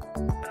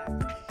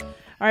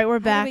 All right, we're How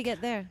did back. we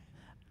get there?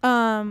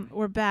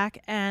 We're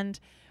back, and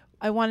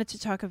I wanted to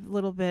talk a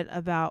little bit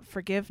about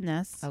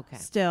forgiveness. Okay.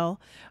 Still,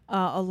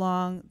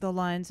 along the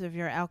lines of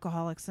your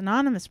Alcoholics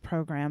Anonymous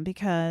program,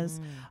 because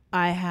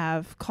I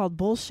have called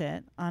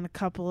bullshit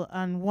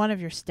on one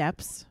of your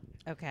steps,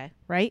 Okay.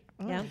 right?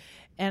 Oh. Yeah.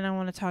 And I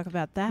want to talk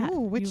about that. Ooh,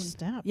 which You-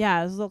 step?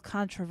 Yeah, it was a little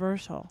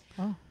controversial.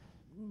 Oh.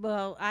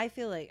 Well, I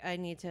feel like I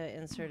need to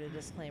insert a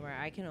disclaimer.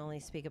 I can only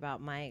speak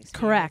about my experience.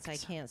 Correct. I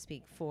can't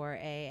speak for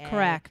AA.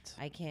 Correct.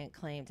 I can't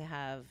claim to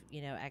have,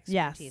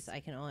 expertise. Yes. I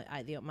can only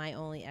my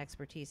only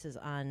expertise is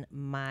on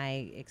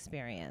my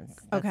experience.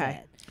 That's Okay.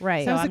 it.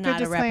 Right. That was I'm a good not a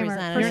disclaimer.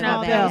 representative First You're of not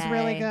all, Bill. that was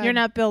really good. You're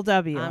not Bill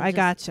W. I'm I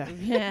just- gotcha.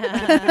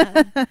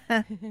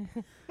 Yeah.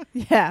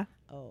 Yeah.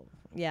 Oh,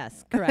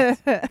 yes,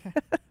 correct.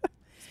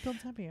 Bill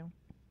W.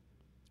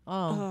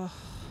 Oh,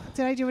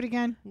 Did I do it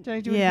again? Did I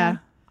do it Yeah. again?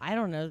 I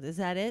don't know. Is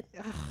that it?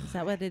 Is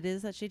that what it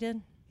is that she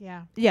did?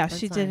 Yeah. Yeah, That's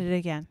she did fine. it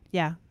again.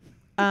 Yeah.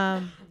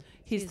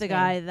 He's Excuse the me.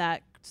 guy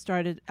that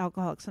started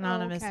Alcoholics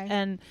Anonymous. okay.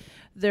 And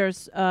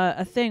there's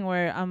a thing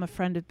where I'm a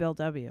friend of Bill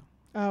W.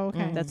 Oh, okay.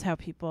 Mm. That's how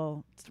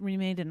people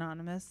remained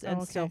anonymous and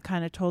Oh, still okay.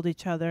 kind of told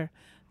each other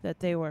that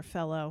they were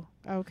fellow.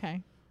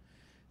 Okay.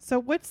 So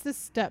what's the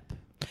step?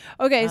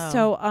 Okay, Oh.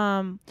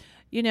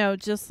 so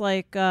just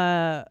like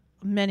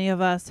many of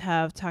us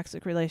have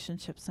toxic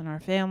relationships in our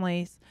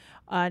families,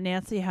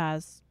 Nancy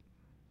has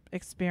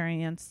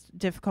experienced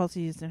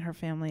difficulties in her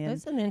family, and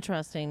It's an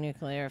interesting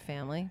nuclear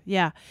family.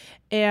 yeah,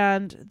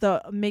 and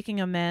the making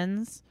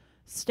amends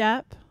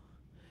step,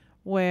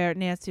 where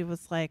Nancy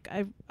was like,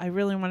 I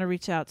really want to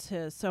reach out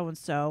to so and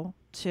so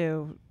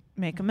to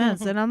make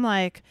amends, and I'm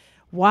like,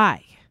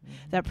 why?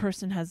 That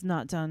person has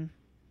not done.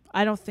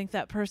 I don't think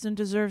that person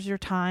deserves your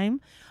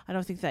time. I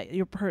don't think that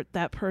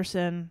that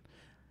person,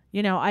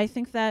 I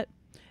think that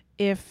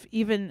if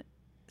even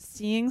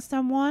seeing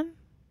someone,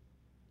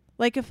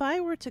 like if I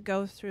were to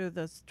go through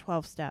those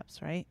 12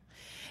 steps, right?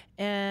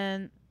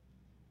 And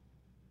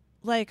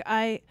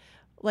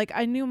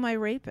I knew my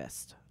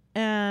rapist,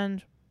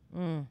 and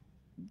Mm.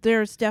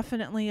 there's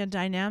definitely a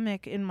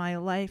dynamic in my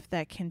life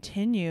that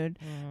continued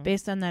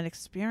based on that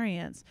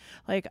experience.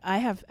 Like, I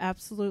have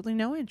absolutely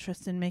no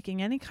interest in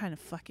making any kind of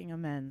fucking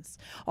amends,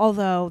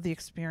 although the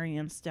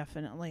experience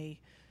definitely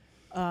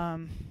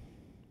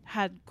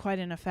had quite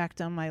an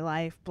effect on my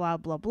life, blah,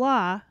 blah,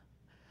 blah.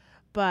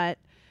 But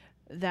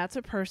that's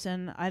a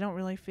person I don't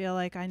really feel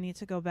like I need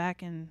to go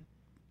back and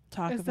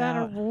talk Is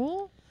about. that a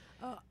rule?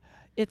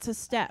 It's a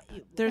step.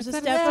 There's a Is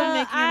that step a in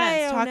making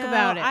amends. Talk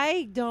about it.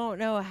 I don't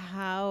know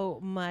how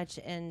much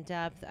in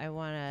depth I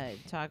want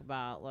to talk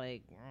about,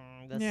 like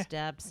the Yeah.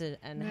 steps and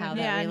Yeah. how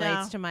Yeah, that I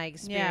relates know. to my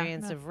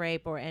experience No. of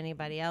rape or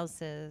anybody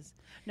else's.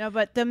 No,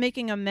 but the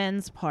making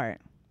amends part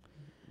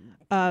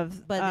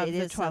of But it the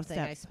is 12 something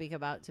I steps. speak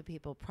about to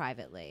people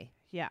privately.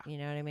 Yeah. You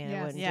know what I mean? Yes.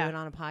 I wouldn't Yeah. do it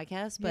on a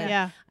podcast, but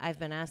Yeah. I've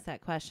been asked that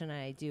question and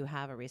I do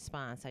have a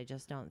response. I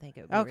just don't think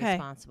it would be Okay.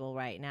 responsible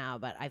right now.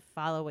 But I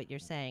follow what you're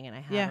saying and I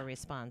have Yeah. a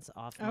response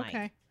off Okay.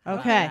 mic. How about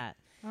Okay. that?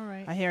 All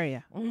right. I hear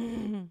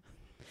you.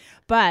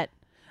 But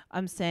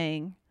I'm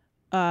saying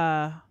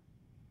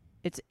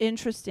it's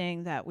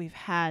interesting that we've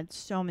had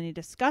so many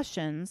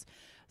discussions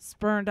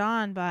spurred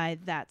on by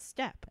that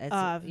step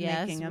of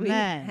yes, making we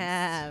amends.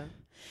 have.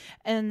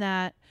 And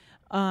that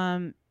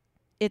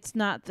it's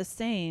not the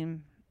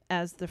same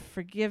as the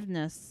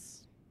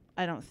forgiveness,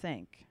 I don't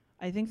think.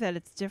 I think that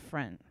it's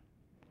different.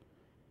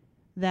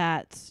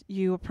 That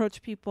you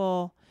approach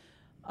people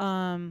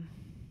Do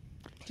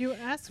you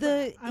ask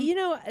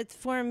it's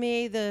for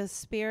me the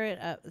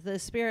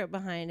spirit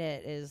behind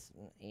it is,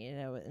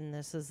 and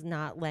this is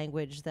not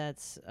language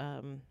that's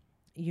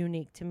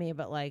unique to me,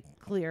 but like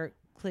clear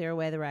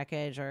away the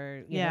wreckage,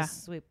 or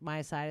sweep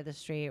my side of the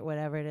street,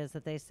 whatever it is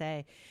that they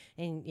say.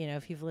 And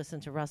if you've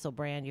listened to Russell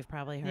Brand, you've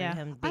probably heard Yeah.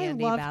 him I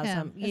bandy love about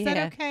him. some. Is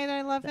that okay that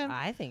I love him?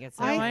 I think it's.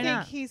 I why think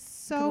not? he's You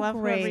so can love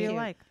whoever great. you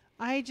like.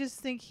 I just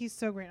think he's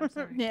so great. I'm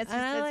sorry. Nancy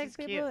And I says like he's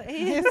people. cute.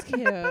 He is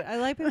cute. I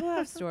like people who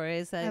have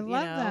stories that I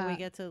love we that.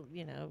 get to.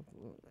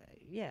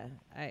 Yeah.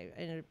 I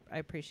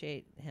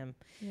appreciate him.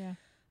 Yeah.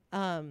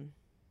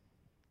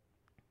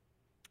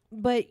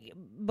 but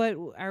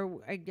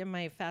am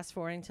I fast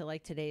forwarding to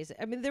like today's?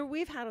 I mean,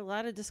 we've had a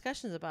lot of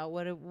discussions about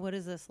what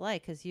is this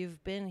like, because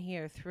you've been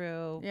here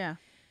through Yeah.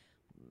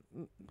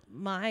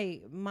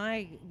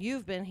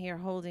 You've been here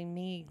holding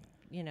me,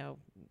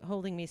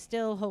 holding me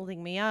still,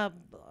 holding me up,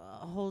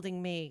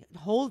 holding me,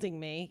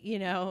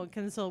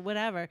 console,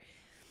 whatever,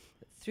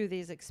 through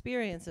these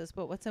experiences.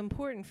 But what's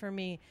important for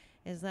me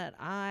is that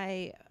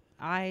I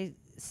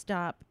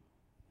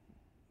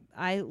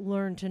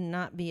learned to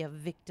not be a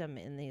victim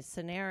in these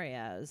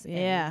scenarios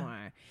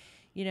anymore,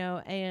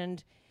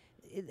 and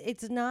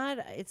it's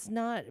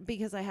not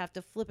because I have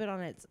to flip it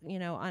on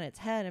its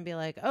head and be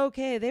like,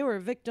 okay, they were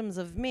victims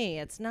of me.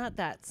 It's not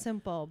that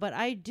simple, but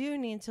I do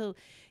need to,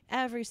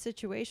 every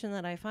situation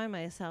that I find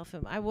myself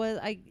in, I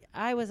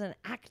was an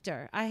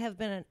actor. I have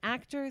been an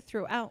actor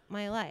throughout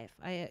my life.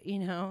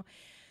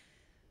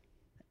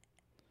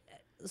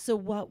 So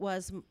what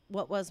was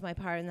my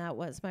part in that?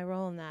 What's my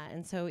role in that?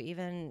 And so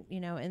even,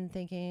 in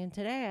thinking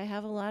today, I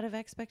have a lot of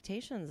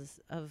expectations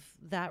of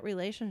that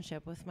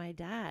relationship with my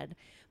dad,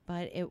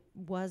 but it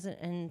wasn't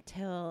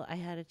until I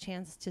had a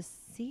chance to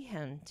see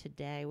him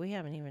today. We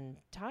haven't even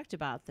talked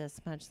about this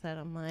much, that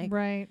I'm like,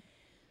 Right.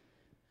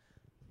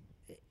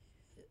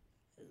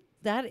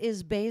 that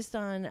is based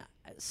on,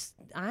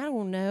 I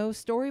don't know,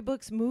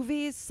 storybooks,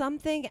 movies,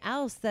 something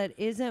else that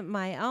isn't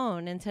my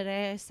own. And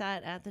today I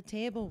sat at the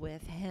table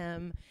with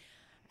him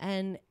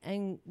and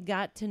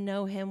got to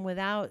know him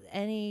without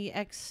any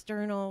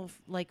external,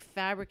 like,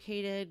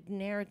 fabricated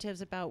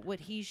narratives about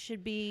what he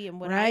should be and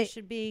what I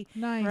should be.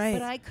 Nice. Right.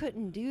 But I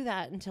couldn't do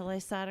that until I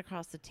sat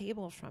across the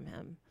table from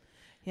him.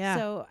 Yeah.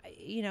 So,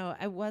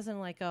 I wasn't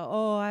like,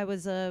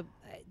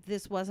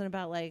 this wasn't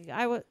about like,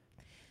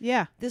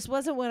 Yeah. this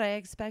wasn't what I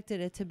expected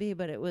it to be,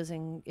 but it was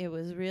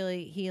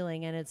really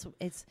healing, and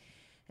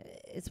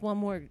it's one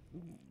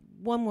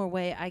more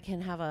way I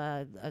can have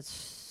a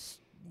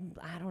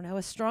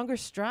stronger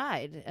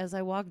stride as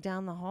I walk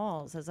down the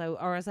halls, as I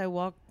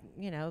walk,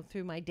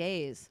 through my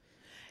days.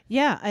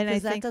 Yeah. And I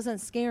Because that think doesn't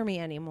scare me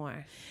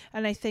anymore.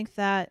 And I think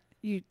that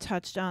you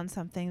touched on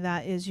something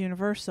that is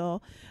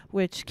universal,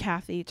 which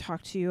Kathy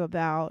talked to you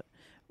about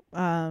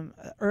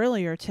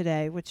earlier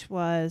today, which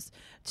was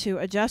to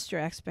adjust your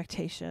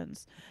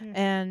expectations. Yeah.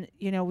 And,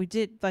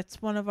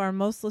 that's one of our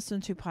most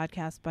listened to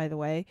podcasts, by the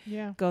way.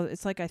 Yeah.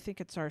 It's like, I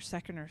think it's our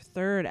second or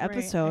third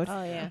episode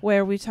Oh, yeah.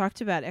 where we talked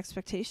about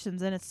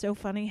expectations. And it's so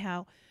funny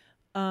how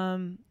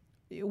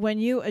when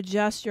you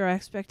adjust your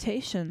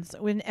expectations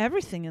in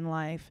everything in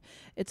life,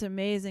 it's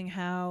amazing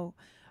how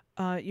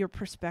your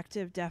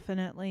perspective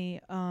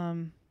definitely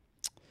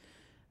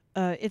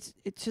it's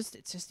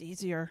just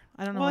easier.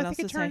 I don't know Well, what I else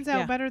think to it turns say.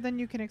 out better than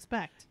you can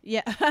expect.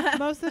 Yeah.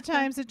 Most of the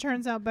times it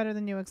turns out better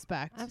than you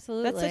expect.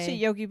 Absolutely. That's such a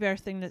Yogi Bear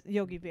thing.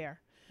 Yogi Bear.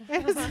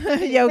 It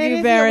is- Yogi it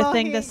is Bear a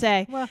thing to Yogi-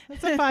 say. Well,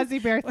 it's a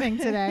Fozzie Bear thing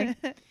today.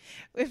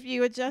 If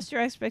you adjust your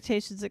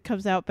expectations, it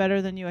comes out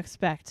better than you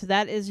expect.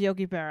 That is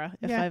Yogi Berra,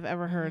 if Yeah. I've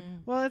ever heard.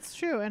 Well, it's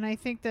true. And I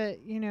think that,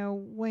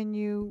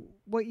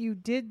 what you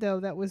did, though,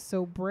 that was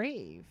so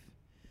brave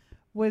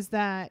was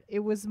that it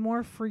was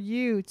more for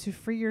you to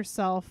free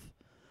yourself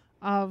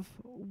of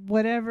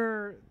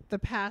whatever the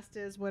past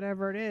is,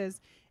 whatever it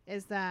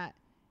is that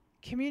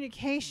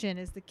communication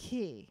is the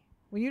key.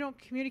 When you don't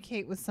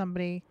communicate with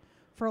somebody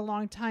for a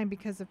long time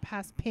because of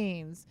past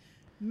pains,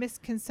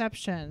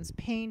 misconceptions,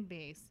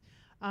 pain-based,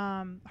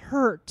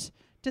 hurt,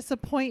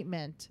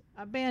 disappointment,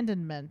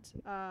 abandonment,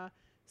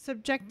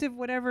 subjective,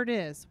 whatever it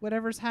is,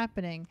 whatever's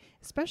happening,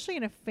 especially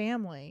in a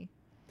family.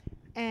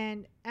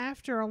 And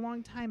after a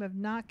long time of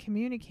not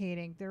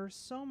communicating, there's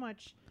so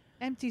much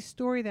empty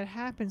story that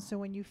happens. So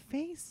when you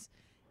face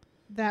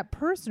that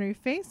person or you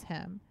face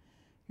him,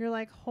 you're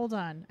like, hold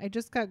on, I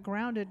just got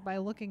grounded by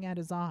looking at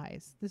his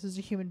eyes. This is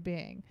a human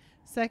being.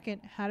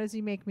 Second, how does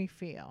he make me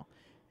feel?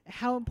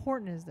 How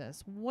important is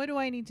this? What do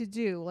I need to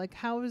do? Like,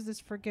 how is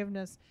this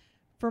forgiveness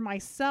for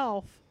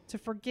myself to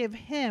forgive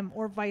him,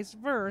 or vice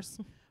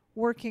versa,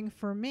 working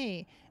for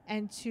me?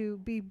 And to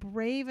be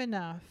brave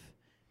enough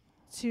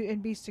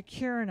and be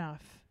secure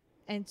enough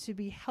and to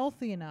be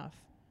healthy enough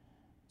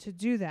to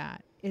do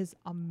that is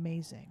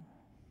amazing.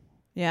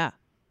 Yeah.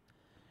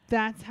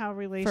 That's how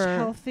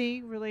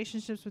healthy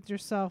relationships with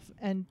yourself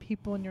and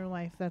people in your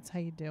life, that's how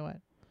you do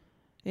it.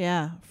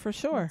 Yeah, for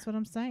sure. That's what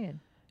I'm saying.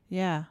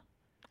 Yeah.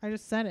 I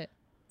just said it.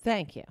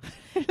 Thank you.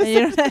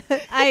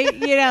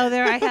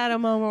 I had a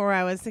moment where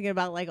I was thinking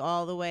about like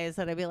all the ways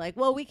that I'd be like,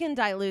 well, we can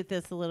dilute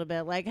this a little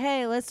bit. Like,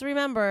 hey, let's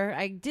remember,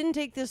 I didn't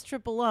take this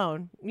trip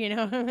alone.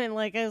 And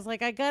like, I was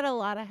like, I got a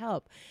lot of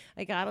help.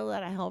 I got a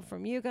lot of help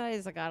from you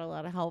guys. I got a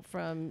lot of help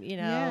from,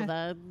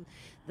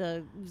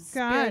 the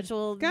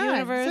spiritual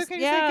universe. So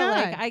God.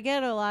 Like I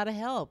get a lot of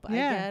help.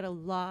 Yeah. I get a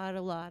lot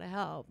of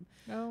help.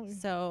 Oh.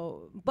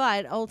 So,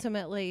 but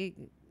ultimately,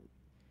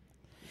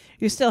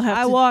 You still have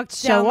I to walked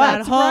show down up. that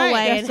That's hallway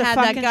right. You and have to had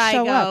that fucking guy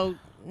show go, up.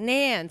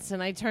 Nance,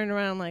 and I turned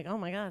around like, oh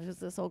my God, who's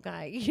this old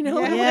guy? Yeah.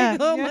 Like, Yeah.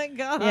 oh Yeah. my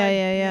God.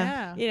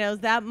 Yeah. Yeah.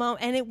 That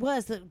moment. And it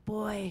was,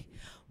 boy,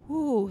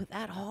 Ooh,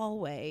 that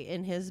hallway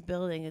in his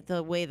building,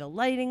 the way the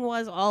lighting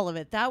was, all of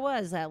it. That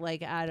was that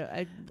like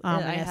I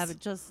Ominous. have it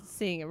just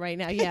seeing it right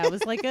now. Yeah, it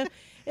was like it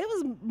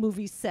was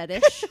movie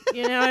set-ish.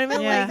 You know what I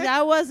mean? Yeah. Like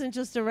that wasn't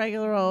just a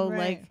regular old Right.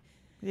 like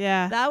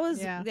Yeah. that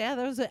was Yeah. that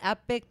was an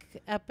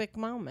epic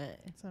moment.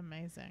 It's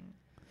amazing.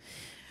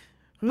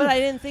 But I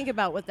didn't think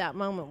about what that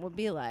moment would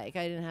be like.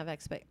 I didn't have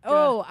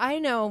Oh, I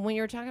know. When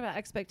you were talking about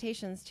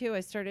expectations too,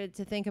 I started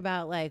to think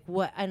about like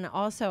what, and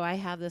also I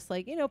have this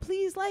like,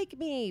 please like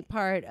me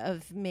part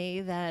of me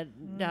that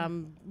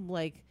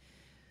like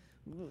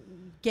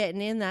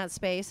getting in that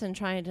space and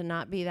trying to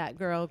not be that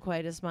girl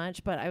quite as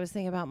much. But I was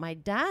thinking about my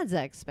dad's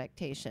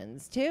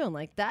expectations too, and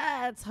like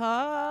that's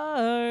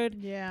hard.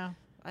 Yeah.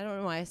 I don't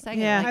know why I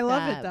second Yeah. like I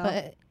love it, that, though.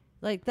 but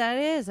like that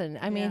is, and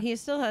I mean Yeah. he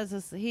still has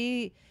this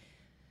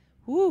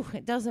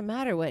it doesn't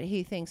matter what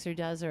he thinks or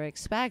does or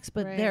expects,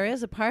 but Right. there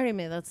is a part of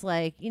me that's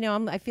like,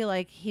 I feel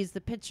like he's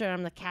the pitcher,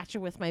 I'm the catcher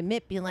with my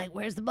mitt, being like,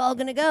 where's the ball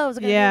gonna go? Is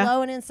it gonna Yeah. be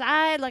low and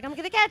inside? Like I'm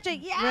gonna catch it.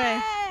 Yeah,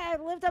 Right.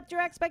 I lived up to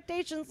your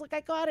expectations. Look,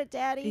 I caught it,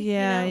 Daddy.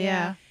 Yeah,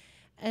 yeah.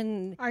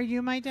 And Are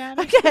you my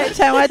daddy? Okay,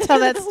 I want to tell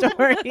that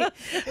story.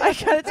 I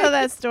gotta tell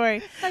that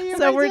story. Are you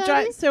So my we're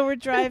daddy?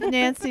 driving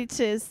Nancy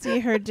to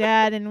see her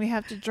dad, and we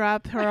have to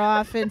drop her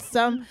off in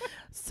some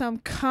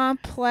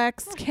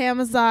complex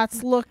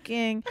Camazotz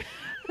looking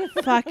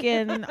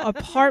fucking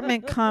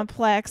apartment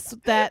complex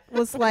that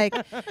was like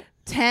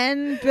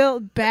 10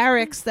 built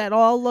barracks that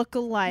all look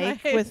alike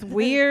Right. with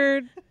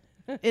weird.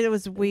 It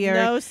was weird.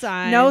 no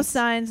signs. No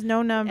signs,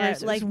 no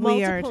numbers. It like was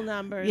weird. multiple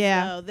numbers.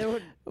 Yeah. though. There were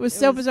It was It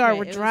so was bizarre. great.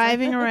 We're It was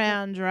driving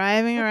around,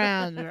 driving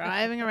around,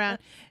 driving around.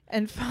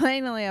 And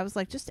finally, I was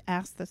like, just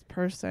ask this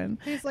person.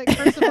 He's like,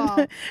 first of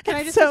all, can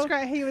I just So-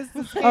 describe? He was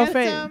this Oh, right.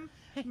 handsome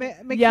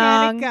mechanic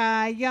Young-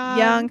 guy,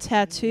 Young, He's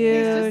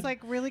tattooed. just like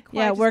really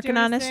quiet. Yeah, just working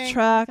doing on his thing.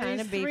 truck. And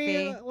Kinda these three,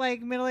 beefy.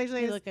 like middle-aged you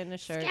ladies. look in the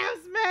shirt.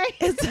 Excuse me.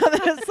 And so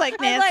it's like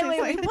I'm Nancy's like,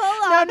 like, we pull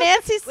no, up.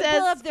 Nancy We pull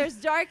says, up. There's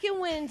darkened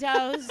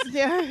windows.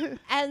 yeah,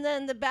 And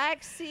then the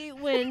back seat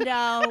window,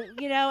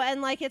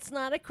 and like it's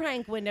not a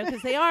crank window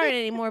because they aren't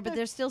anymore, but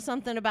there's still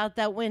something about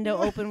that window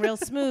open real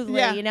smoothly,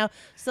 Yeah.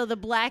 So the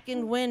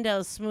blackened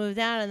windows smooth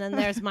down, and then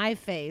there's my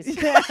face.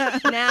 Yeah.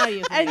 Now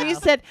you can And go. you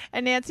said,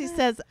 and Nancy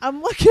says,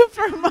 I'm looking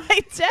for my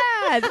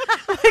dad.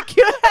 like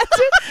you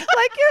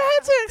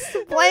had to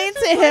explain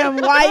to him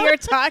why you're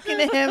talking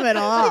to him at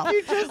all.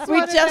 You just We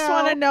wanna just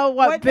want to know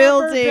what number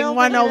building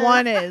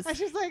 101 it is. And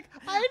she's like,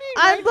 I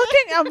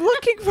need I'm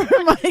looking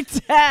for my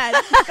dad.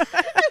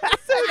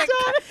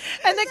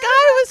 and the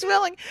guy was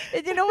willing.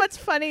 And you know what's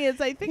funny is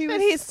I think He that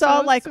was he saw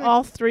so like sweet.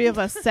 all three of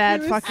us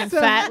sad was fucking so-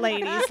 fat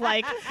ladies.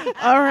 Like,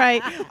 all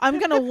right, I'm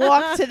gonna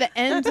walk to the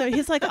end.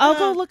 He's like, I'll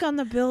go look on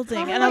the building,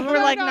 Oh, and we're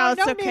like, no,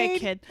 it's no okay, need.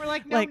 kid. We're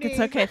like, no Like, it's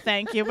need. okay,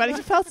 thank you. But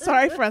he felt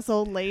sorry for us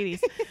old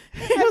ladies.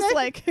 He was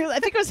like, I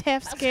think he was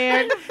half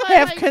scared,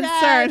 half my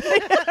concerned.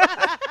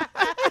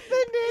 And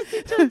then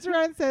Nancy turns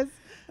around and says,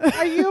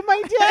 are you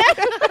my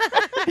dad?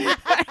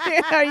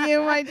 Are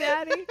you my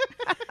daddy?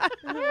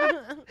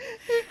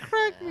 It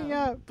cracked me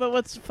up. But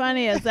what's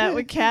funny is that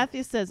when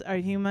Kathy says, "Are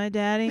you my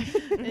daddy?"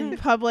 in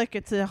public,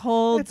 it's a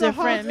whole It's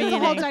different It's meaning.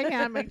 a whole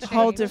dynamic change.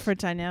 Whole different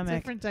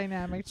dynamic. Different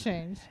dynamic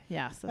change.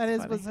 Yes, That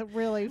that's was funny.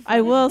 really funny.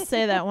 I will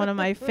say that one of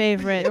my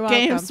favorite You're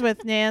games welcome.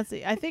 with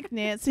Nancy. I think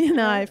Nancy and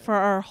I, for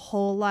our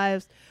whole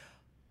lives,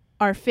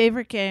 our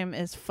favorite game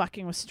is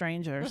fucking with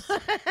strangers.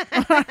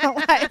 Our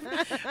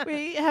life.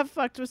 We have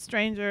fucked with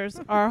strangers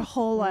our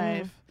whole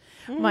life.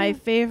 My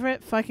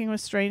favorite fucking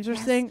with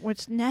strangers thing,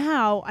 which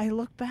now I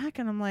look back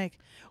and I'm like,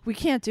 we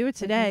can't do it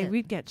today. can't.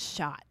 We'd get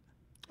shot.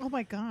 Oh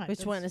my God.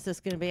 Which one is this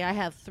going to be? I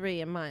have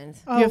 3 in mind.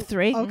 Oh, You have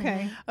 3?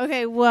 Okay.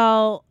 Okay,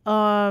 well,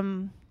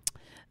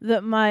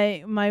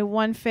 my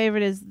one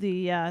favorite is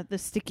the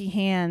sticky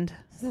hand.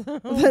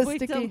 Wait,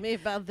 sticky- tell me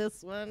about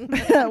this one.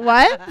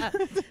 What?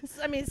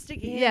 I mean,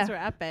 sticky hands Yeah. were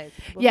epic.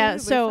 But Yeah, who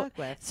did we so- fuck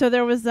with? So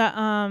there was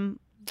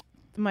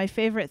my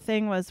favorite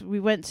thing was we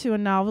went to a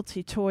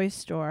novelty toy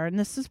store, and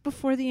this is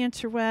before the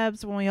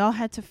interwebs when we all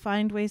had to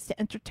find ways to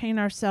entertain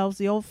ourselves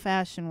the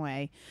old-fashioned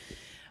way.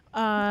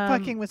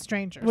 Fucking with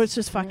strangers. Which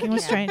is fucking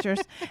with Yeah. strangers.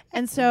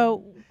 And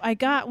so I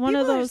got one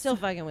People of are those still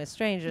fucking with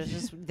strangers.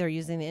 Just they're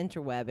using the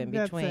interweb in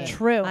That's between. it.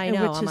 True, I and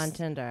know. which I'm is on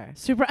Tinder.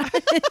 super.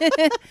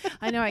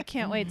 I know. I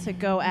can't wait to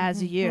go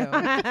as you.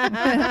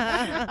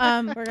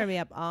 We're gonna be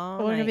up all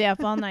We're gonna night. be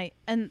up all night,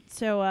 and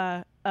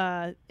so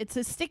it's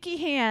a sticky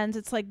hand.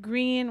 It's like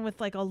green with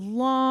like a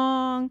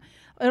long.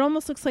 It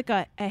almost looks like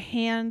a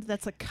hand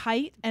that's a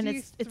kite, and Do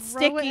you it's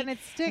throw it sticky, and it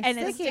sticks. and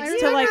it I sticks to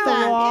remember like the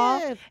that. wall.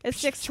 Yeah. It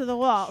sticks to the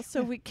wall.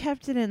 So we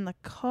kept it in the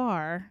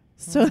car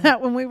so that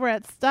when we were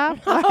at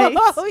stoplights,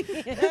 Oh,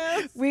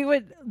 yes. we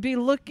would be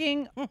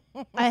looking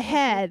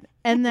ahead,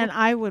 and then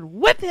I would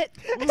whip it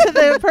to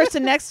the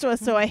person next to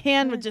us, so a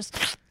hand would just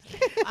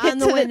On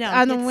the to window.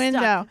 on the Get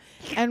window,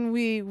 and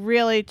we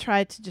really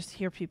tried to just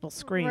hear people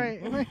scream.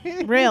 Right.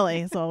 Really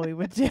is all we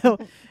would do,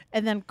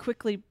 and then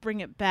quickly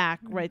bring it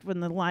back right when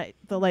the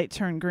light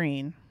turned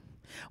green.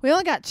 We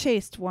only got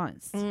chased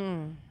once.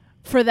 Mm.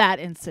 for that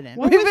incident.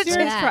 What We've was been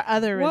your- chased for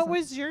other What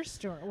reasons. was your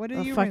story? What do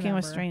Of you fucking remember?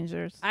 with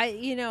strangers.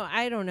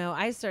 I don't know.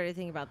 I started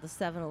thinking about the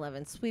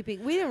 7-Eleven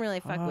sweeping. We didn't really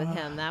fuck with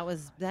him.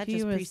 That He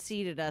just was-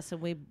 preceded us,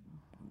 and we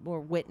were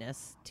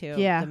witness to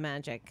Yeah. the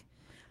magic.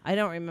 I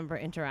don't remember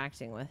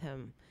interacting with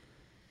him.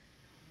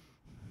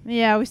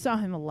 Yeah, we saw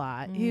him a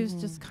lot. He was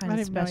just I kind of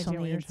have no special idea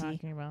what you're needsy.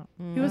 talking about.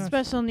 He was Mm.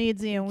 special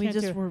needsy, and we can't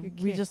just do- were you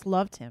we can't. just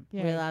loved him.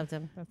 Yeah, We loved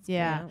him. that's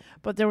Yeah.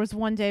 But there was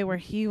one day where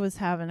he was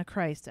having a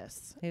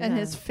crisis, He was and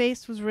his having-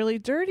 face was really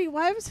dirty.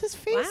 Why was his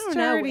face Well, I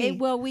don't dirty? know.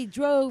 Well, we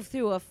drove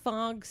through a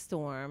fog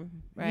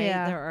storm, right?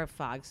 Yeah. There are a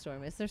fog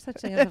storm. Is there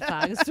such thing as a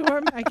fog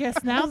storm? I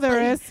guess now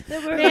there is.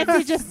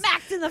 Nancy just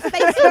smacked in the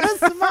face with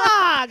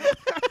smog.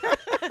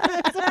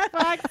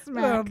 Fog We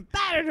were smack.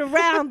 battered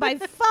around by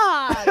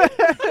fog.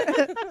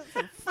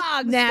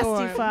 Fog Nasty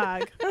storm.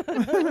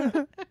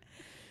 fog.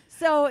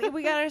 So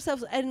we got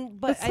ourselves,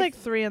 but It's like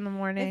 3 in the it,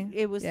 morning.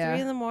 it was Yeah.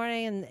 3 in the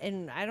morning,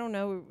 and I don't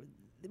know.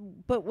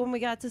 But when we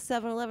got to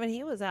 7-Eleven,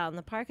 he was out in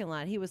the parking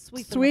lot. He was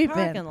sweeping Sweeping.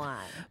 the parking lot.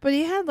 But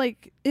he had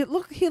like he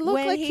looked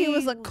When like he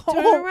was a turned coal.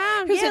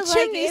 around, He was yeah, a like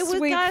chimney it was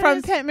sweep got from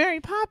his- Pet Mary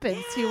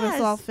Poppins. He was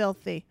all Yes.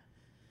 filthy.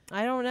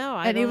 I don't know.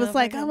 And he was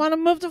like, I want to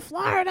move to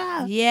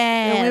Florida.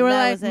 Yeah, And we were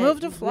that like, was it. move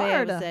to Yeah, that was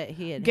Florida. it.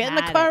 He had Get in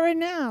the had car it. right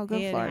now. Go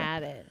He to had Florida.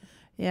 had it.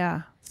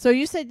 Yeah. So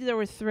you said there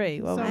were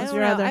 3. What So- I was don't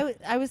your know. other?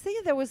 I was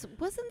thinking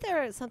wasn't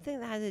there something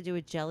that had to do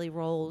with jelly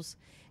rolls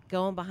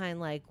going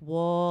behind like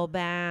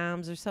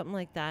Wallbounds or something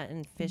like that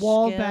in Fishkill?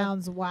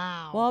 Wallbounds.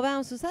 Wow.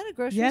 Wallbounds, was that a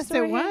grocery Yes,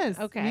 store? it here? was.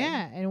 Okay.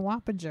 Yeah, in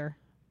Wappinger.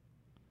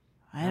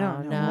 I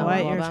don't know no, what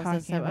you're Wallbounds is talking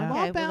separate. about.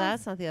 Okay, Wallbounds- well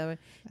that's not the other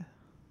one.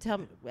 Tell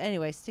me.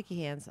 Anyway,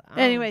 sticky hands.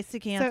 Anyway,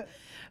 sticky hands.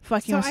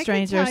 Fucking so with I can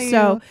strangers.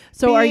 tell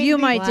So are being you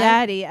the- my What?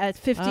 daddy at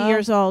 50 Oh.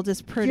 years old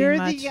is pretty you're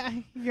much.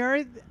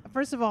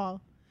 first of all,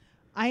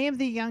 I am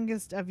the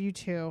youngest of you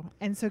two,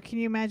 and so can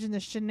you imagine the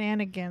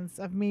shenanigans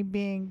of me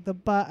being the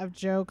butt of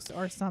jokes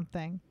or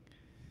something?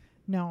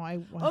 No, I.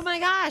 Was. oh my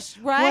gosh!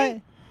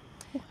 Right.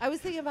 I was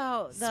thinking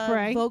about the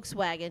Spray?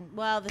 Volkswagen.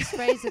 Well, the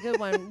spray's a good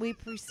one. We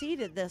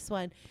preceded this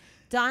one.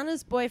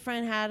 Donna's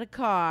boyfriend had a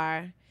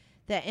car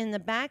that in the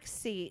back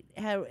seat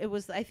had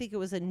I think it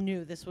was a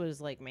new. This was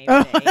like maybe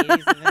the 80s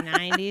or the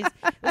 90s.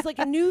 It was like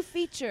a new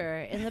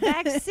feature in the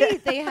back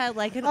seat. They had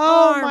like an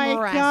Oh arm my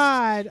rest.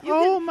 god! You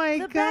Oh could- my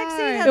the back seat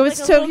god! had It was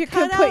like a so little you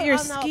could put cutout your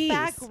on the skis.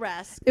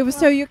 backrest. It was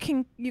so you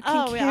can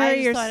Oh, yeah, I carry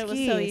just your thought it was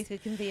so you skis.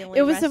 could conveniently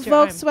It was a rest your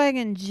arm.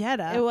 Volkswagen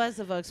Jetta. It was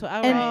a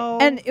Volkswagen. and, All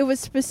right. and it was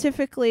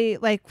specifically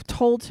like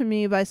told to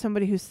me by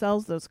somebody who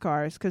sells those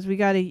cars because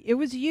it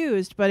was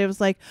used, but it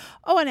was like,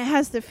 oh, and it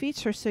has the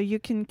feature so you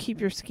can keep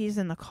your skis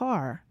in the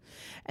car.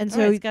 And All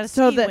so, right, it's got a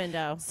so ski the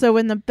window. so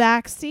in the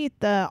back seat,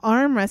 the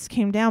armrest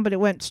came down, but it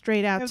went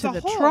straight It out was to a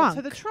the hole trunk.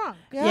 To the trunk.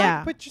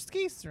 Yeah. Put your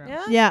skis through.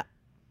 Yeah. Yeah,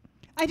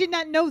 I did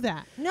not know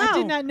that. I No.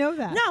 did not know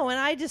that. No, and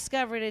I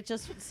discovered it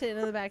just sitting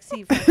in the back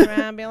seat, fucking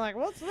around, being like,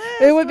 "What's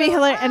this?" it would be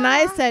hilarious. And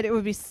I Ah. said it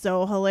would be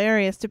so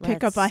hilarious to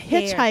pick Let's up a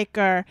stare.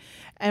 hitchhiker,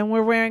 and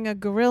we're wearing a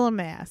gorilla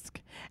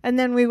mask, and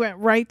then we went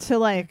right to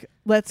like,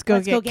 let's go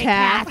get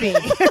Kathy.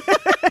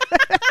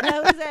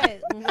 That was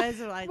it. You guys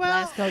were like, Well,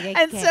 "Let's go get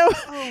And Kathy." so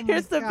Oh my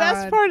here's the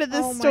best God. part of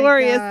this Oh my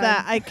story is God.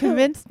 that I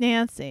convinced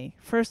Nancy.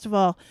 First of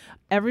all,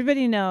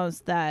 everybody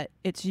knows that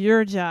it's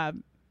your job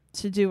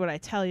to do what I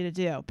tell you to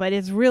do, but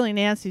it's really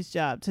Nancy's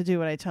job to do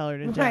what I tell her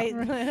to do. right.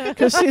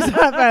 Because she's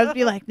up, I would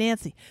be like,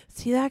 Nancy,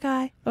 see that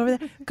guy over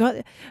there?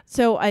 Go.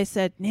 So I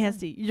said,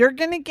 Nancy, you're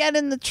gonna get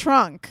in the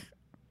trunk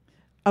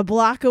a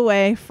block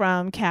away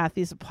from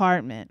Kathy's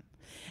apartment.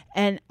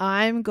 And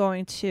I'm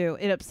going to,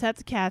 it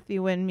upsets Kathy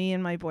when me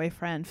and my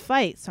boyfriend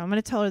fight. So I'm going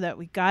to tell her that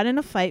we got in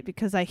a fight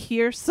because I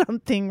hear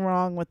something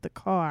wrong with the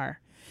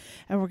car.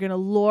 And we're going to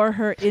lure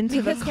her into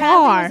because the Kathy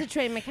car. was a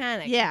trained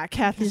mechanic. Yeah,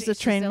 Kathy's a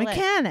She trained still is.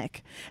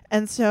 mechanic.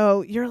 And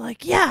so you're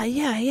like,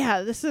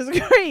 yeah, this is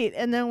great.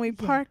 And then we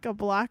park a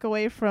block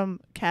away from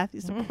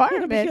Kathy's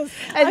apartment. Because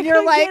I And you're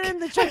couldn't like, get in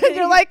the trunk. and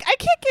you're like, I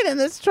can't get in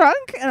this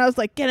trunk. And I was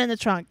like, get in the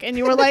trunk. And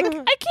you were like, I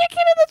can't get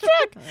in the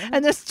trunk.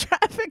 And there's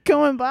traffic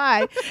going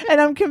by.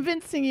 And I'm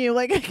convincing you,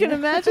 like, I can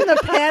imagine the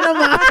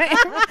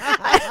pantomime.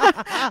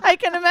 I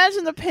can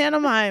imagine the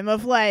pantomime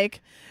of like,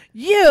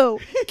 you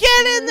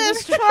get in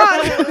this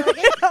trunk.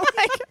 You know,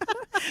 like,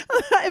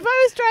 if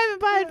I was driving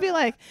by, I'd be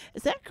like,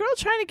 is that girl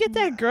trying to get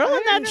that girl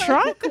in that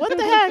trunk? What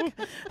the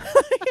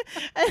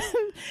heck?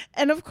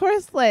 and of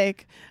course,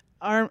 like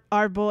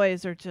our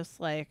boys are just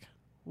like,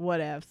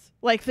 whatevs.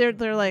 Like they're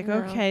like, Yeah.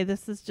 okay,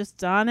 this is just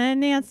Donna and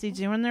Nancy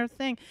doing their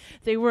thing.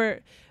 They were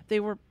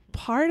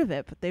part of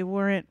it, but they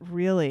weren't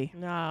really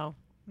No,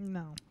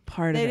 No.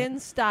 part they of it.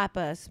 didn't stop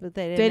us, but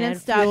they They didn't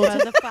didn't stop fuel us.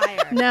 to the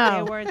fire.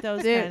 No. they weren't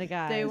those They, kind of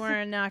guys. they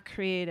were not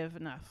creative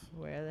enough.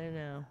 Where they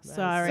know. That's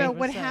Sorry. So what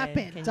what I'm saying.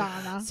 happened, Can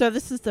Donna? So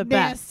this is the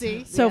best.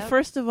 Nancy. So Yep.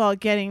 first of all,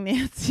 getting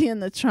Nancy in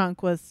the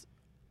trunk was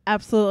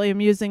absolutely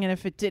amusing, and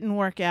if it didn't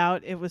work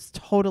out, it was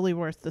totally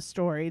worth the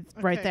story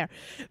right Okay. there,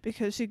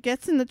 because she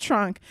gets in the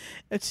trunk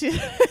and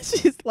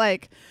she's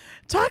like,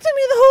 talk to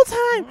me the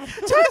whole time,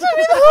 talk to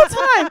me the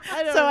whole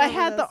time. So I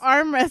had the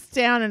armrest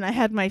down and I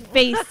had my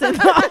face in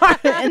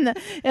the arm,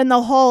 in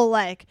the whole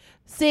like,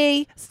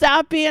 see,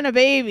 stop being a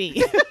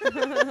baby.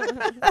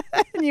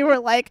 And you were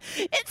like,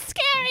 it's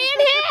scary in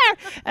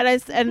here. And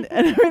and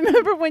I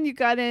remember when you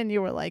got in,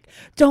 you were like,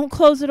 don't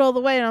close it all the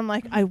way. And I'm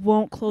like, I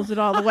won't close it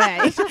all the way.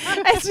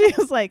 And she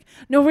was like,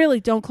 no, really,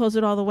 don't close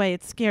it all the way.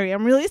 It's scary.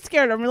 I'm really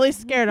scared. I'm really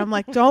scared. I'm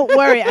like, don't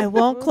worry. I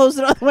won't close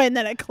it all the way. And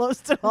then I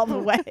closed it all the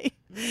way.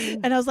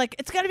 And I was like,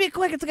 it's going to be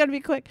quick. It's going to be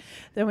quick.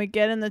 Then we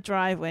get in the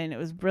driveway and it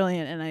was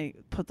brilliant. And I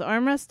put the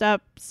armrest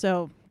up.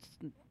 So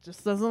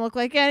just doesn't look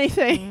like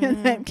anything.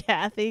 And then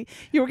Kathy,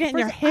 you were getting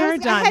your hair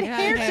done. I had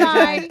hair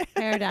dye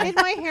Hair dye. in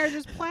my hair.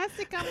 There's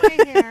plastic on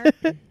my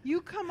hair. You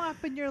come up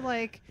and you're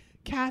like,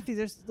 Kathy,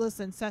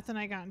 listen, Seth and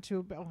I got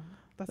into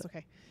that's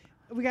okay.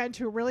 We got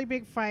into a really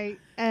big fight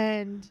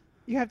and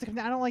you have to come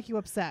down. I don't like you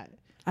upset.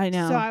 I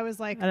know. So I was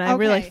like, and I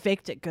really okay.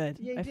 faked it good.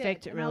 Yeah, you I did.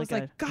 faked it And really I was good.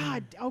 like,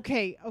 God,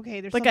 okay.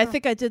 There's Like, I something-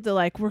 think I did the,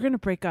 like, we're going to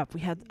break up. We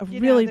had a you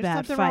really know, there's bad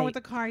something fight. wrong with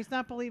the car. He's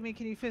not believing me.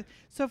 Can you feel?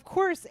 So of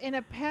course, in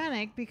a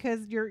panic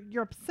because you're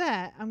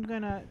upset, I'm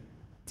gonna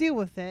deal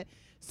with it.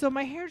 So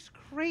my hair's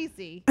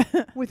crazy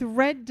with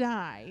red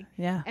dye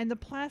Yeah. and the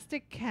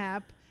plastic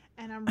cap,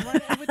 and I'm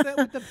running with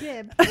the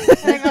bib.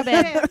 And I got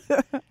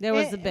bib. There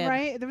was the bib.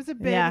 Right? There was a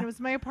bib. Yeah. And it was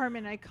my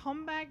apartment. And I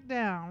come back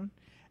down,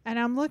 and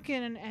I'm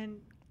looking, and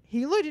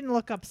he didn't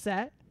look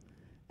upset.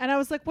 And I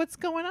was like, what's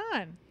going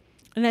on?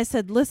 And I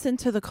said, listen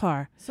to the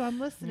car. So I'm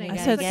listening. You I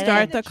gotta said, get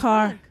start in the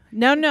car. trunk.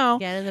 No.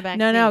 Get in the back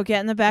No, seat. get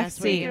in the back That's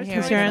where you seat can hear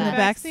because it you're in in the the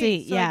back back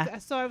seat. So Yeah.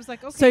 so I was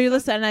like, okay. So you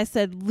listen, and I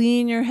said,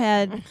 lean your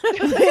head.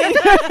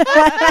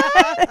 I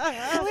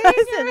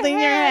said, lean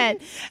your head.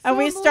 And So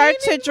we I'm start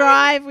to leaning my-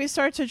 drive. We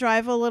start to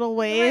drive a little Right,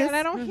 ways. and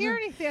I don't hear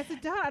anything. I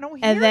said, Dad, I don't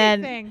hear And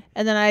then, anything.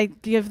 and then I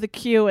give the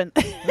cue, and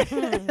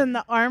and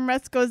the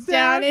armrest goes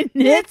down, and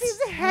Nancy's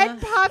it's head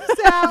pops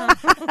out,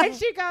 and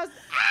she goes,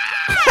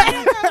 ah! And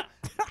I go,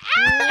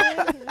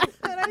 ah!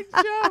 And I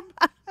jump,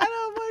 and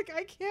I'm like,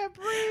 I can't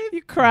breathe.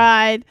 you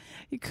cried.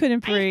 You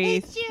couldn't I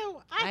breathe. hate you.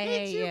 I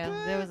hate you.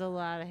 Boo. There was a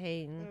lot of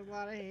hating. There was a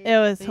lot of hate. It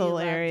was But you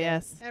loved it.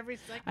 hilarious. Every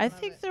second I of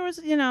think it. there was,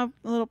 a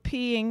little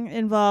peeing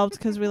involved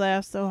because we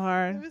laughed so It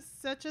hard. was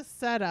such a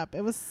setup.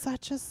 It was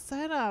such a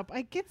setup.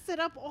 I get set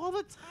up all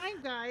the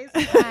time, guys.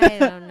 I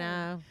don't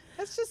know.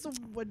 That's just a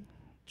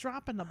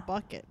drop in the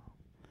bucket.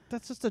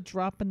 That's just a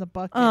drop in the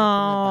bucket.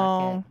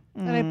 Oh,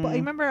 And I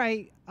remember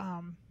I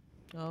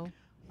Oh.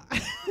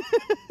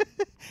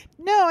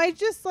 no, I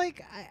just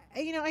like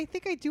I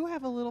think I do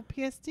have a little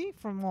PSD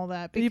from all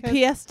that. you Because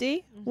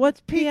PSD?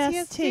 What's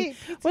PST?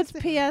 What's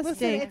Listen,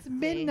 PSD? it's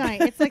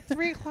midnight. It's like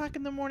 3:00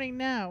 in the morning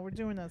now. We're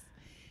doing this.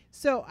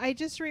 So I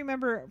just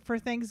remember for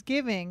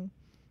Thanksgiving,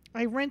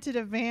 I rented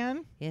a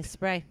van. Yeah,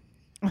 spray.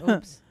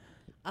 Oops.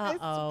 I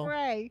Uh-oh.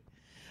 spray.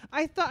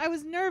 I thought I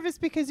was nervous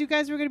because you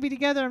guys were going to be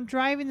together. I'm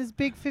driving this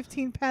big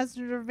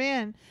 15-passenger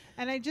van,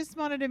 and I just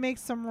wanted to make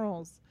some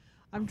rules.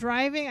 I'm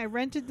driving. I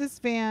rented this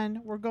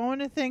van. We're going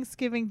to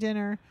Thanksgiving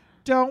dinner.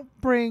 Don't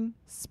bring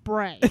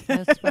spray.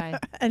 No spray.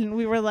 And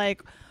we were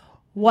like,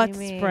 what You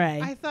mean- spray?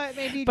 I thought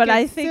maybe you'd But get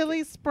I think-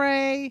 silly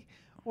spray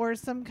or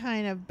some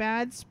kind of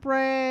bad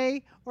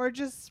spray or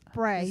just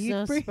spray. There's You'd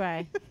no bring-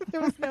 spray.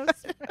 There was no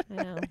spray.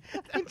 No.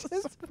 I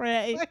just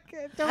spray.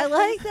 don't I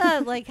like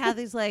that. Like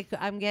Kathy's like,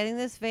 I'm getting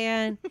this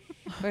van.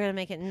 We're gonna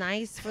make it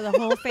nice for the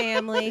whole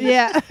family.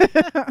 Yeah.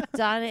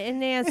 Donna and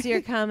Nancy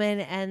are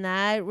coming, and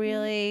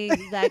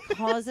that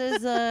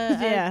causes a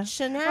Yeah.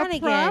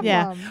 shenanigan. problem.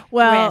 Yeah.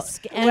 Well,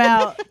 risk. And,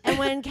 well, and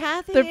when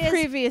Kathy the is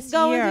previous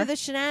going year- through the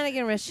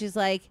shenanigan risk, she's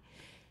like,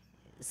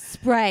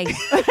 spray.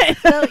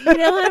 So you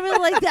know what I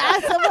mean? Like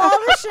that's of all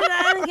the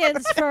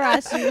shenanigans for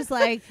us. She was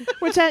like,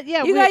 which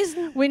yeah, you guys,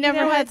 we never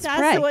you know had what, that's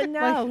spray. the one-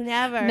 no, Like,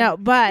 never. no,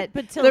 but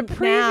Till the now,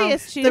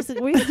 previous she the-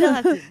 doesn't. We still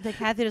have to. The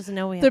Kathy doesn't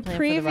know we have the planned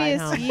for the ride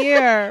previous home.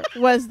 year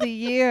was the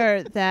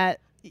year that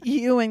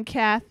you and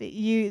Kathy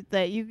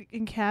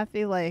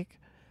like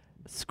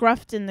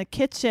scruffed in the I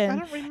kitchen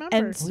don't remember.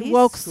 and We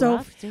woke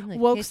scruffed in the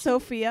woke kitchen?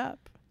 Sophie up.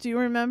 Do you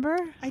remember?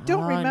 I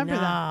don't Oh, remember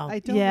that. no. I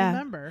don't Yeah.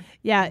 remember.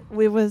 Yeah,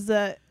 it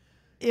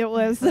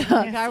was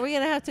Like, are we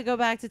gonna have to go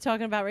back to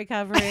talking about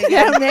recovery again?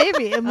 yeah,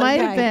 maybe it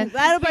might have Okay. been.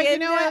 That'll be. But you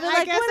know what? I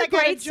Like, guess what I a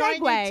great gotta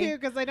join segue. you too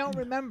because I don't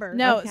remember.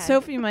 No, Okay.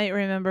 Sophie might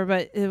remember,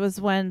 but it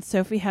was when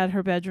Sophie had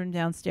her bedroom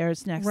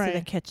downstairs next to the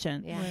Right.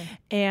 kitchen, Yeah.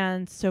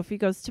 and Sophie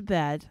goes to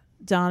bed.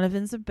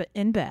 Donovan's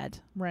in bed,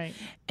 Right.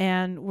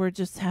 and we're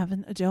just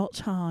having adult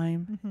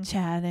time, Mhm.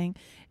 chatting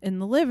in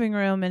the living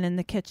room and in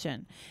the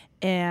kitchen.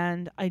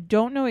 And I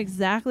don't know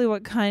exactly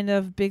what kind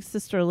of big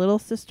sister, little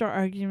sister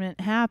argument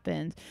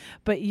happened,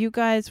 but you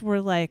guys were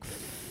like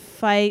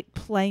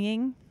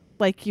playing,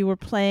 like you were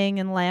playing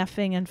and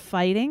laughing and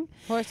fighting.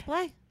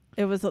 Horseplay.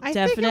 It was a I think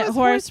definite it was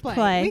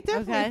horseplay. We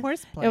definitely Okay.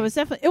 horseplay. It was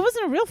definitely. It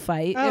wasn't a real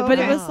fight, Oh, but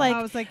okay. it was like.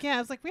 I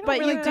was like, we don't but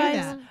really you do guys-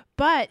 that.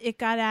 But it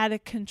got out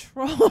of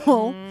control,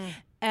 Mm.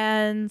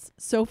 And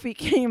Sophie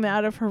came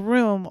out of her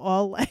room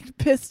all like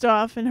pissed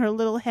off in her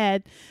little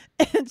head.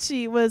 And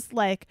she was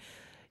like,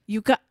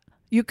 you guys,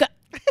 you guys.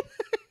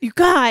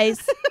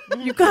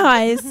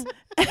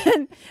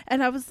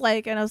 And I was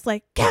like,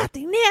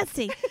 Kathy,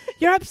 Nancy,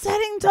 you're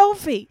upsetting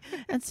Sophie.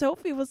 And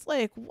Sophie was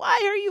like, why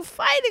are you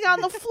fighting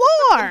on the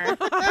floor?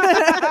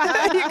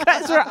 You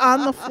guys were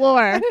on the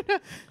floor.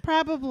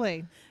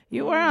 Probably.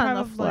 You were on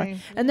the floor.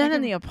 Probably. And then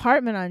in the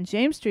apartment on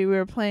James Street, we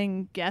were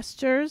playing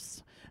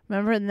Gestures.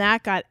 Remember? And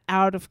that got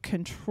out of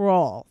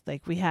control.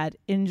 Like we had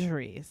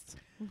injuries.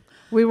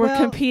 We were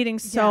competing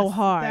so Yes,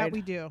 hard. That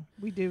we do.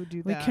 We do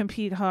We that.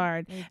 compete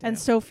hard. We And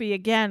do. Sophie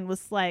again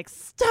was like,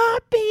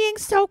 stop being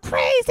so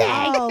crazy.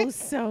 Oh,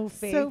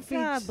 Sophie. Sophie.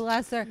 God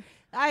bless her.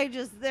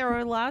 There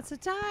were lots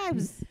of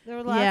times. There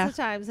were lots Yeah. of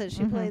times that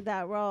she Mhm. played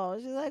that role.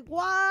 She's like,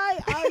 why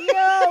are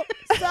you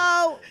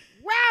so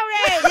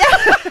rowdy?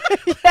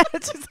 Yeah,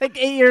 she's like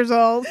 8 years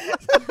old.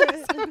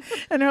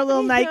 And her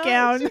little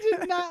nightgown. She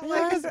did not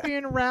like us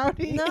being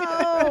rowdy.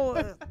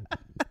 No.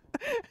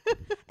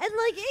 And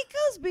like it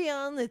goes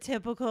beyond the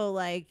typical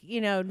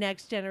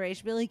next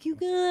generation be like, you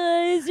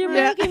guys, you're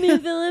Yeah. making me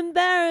feel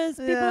embarrassed.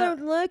 People Yeah.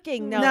 aren't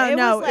looking. No, No, it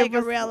no, was like it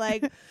was- a real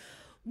like,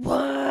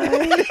 why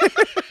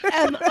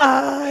am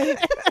I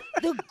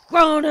the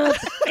grown up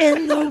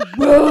in the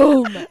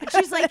room? And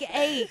she's like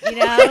 8, you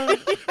know?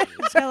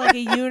 She's got like a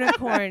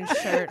unicorn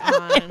shirt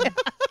on.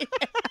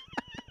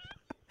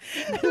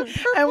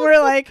 And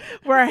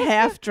we're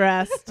half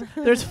dressed.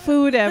 There's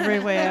food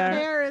everywhere.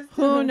 Hair is to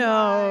Who the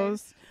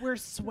knows? side. We're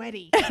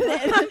sweaty.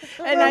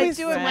 And I always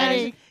do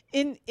sweaty.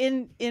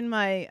 imagine in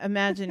my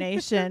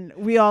imagination,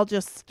 we all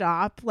just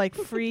stop, like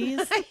freeze.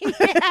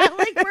 Yeah,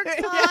 like we're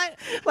caught.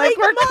 Like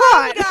we're Mom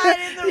caught. got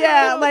in the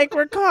Yeah, room. like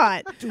we're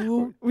caught.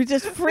 We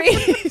just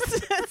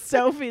freeze.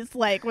 Sophie's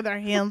like with her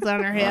hands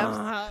on her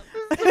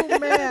hips, so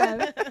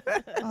mad.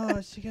 Oh,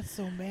 she gets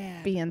so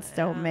mad. being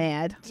so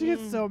mad. She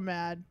gets so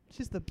mad.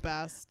 She's the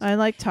best. I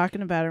like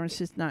talking about her when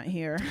she's not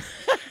here.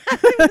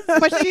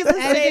 But she's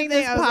editing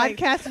this I was like,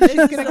 podcast and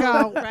she's going to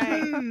go,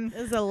 Right. "Hmm."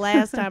 This is the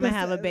last time I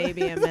have a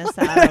baby and miss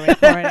out on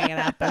recording an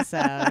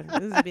episode.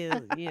 This would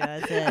be,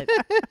 that's it.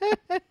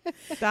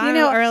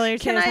 Donna earlier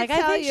she can was I like, I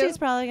tell think you- she's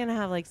probably gonna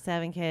have like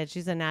 7 kids.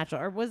 She's a natural.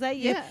 Or was that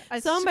you? Yeah,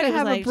 she's Somebody gonna was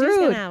have a like, she's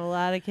brood. gonna have a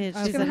lot of kids.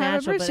 She's She's a gonna have a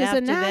natural. brood. But She's a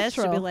after this,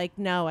 she'll be natural. like,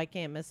 no, I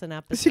can't miss an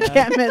episode. She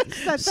can't miss.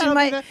 That's She how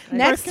might the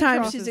next birth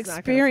time control she's is not gonna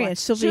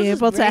experienced. She'll She'll be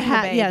just able to bring the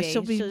have. Yeah, baby.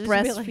 she'll be She'll just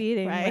be like-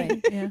 breastfeeding.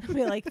 right. Yeah. It'll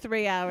be like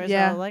 3 hours.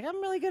 Yeah. old. Like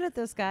I'm really good at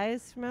this,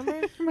 guys.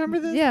 Remember? Remember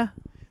this? Yeah.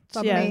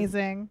 It's Yeah.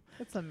 amazing.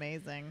 It's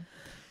amazing.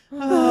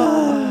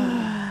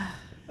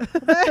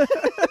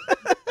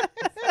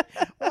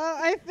 Well,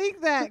 I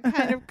think that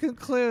kind of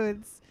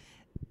concludes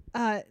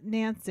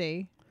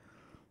Nancy.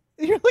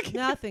 You're looking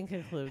Nothing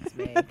concludes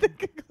me.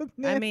 concludes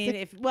I Nancy.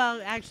 mean,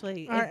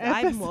 actually, Our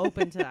I'm episode.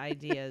 open to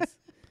ideas.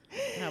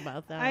 How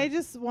about that? I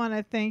just want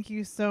to thank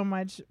you so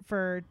much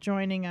for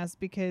joining us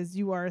because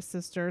you are a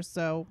sister.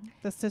 So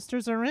the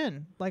sisters are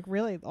in. Like,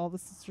 really, all the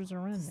sisters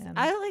are in, man.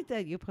 I like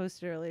that you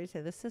posted earlier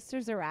today. The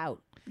sisters are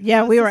out.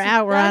 Yeah, we were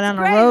out. We're out That's on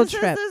great. a road the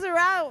trip. Sisters are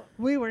out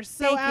we were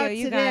so Thank out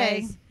you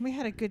today. guys. We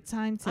had a good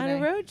time today. on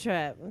a road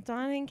trip with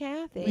Don and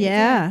Kathy.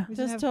 Yeah. We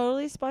did Just have-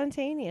 totally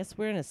spontaneous.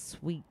 We're in a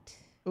suite.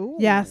 Ooh,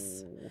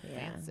 Yes.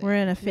 fancy. We're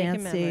in a Making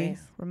fancy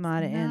memories.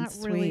 Ramada Inn Not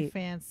really suite.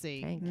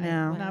 fancy. Thank No.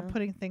 you. We're not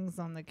putting things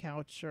on the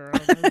couch or on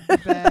the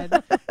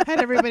bed.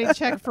 Had everybody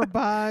check for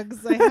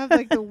bugs. I have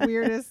like the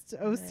weirdest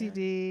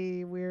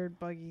OCD, weird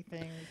buggy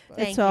things. But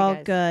Thank It's you, all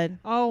guys. good.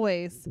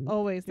 always. You're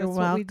That's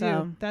what we do.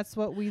 welcome. That's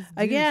what we do.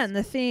 Again,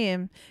 the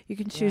theme. You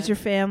can choose Yeah. your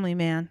family,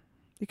 man.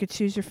 You could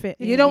choose your Yeah.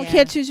 You don't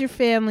can't choose your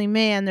family,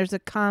 man. There's a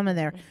comma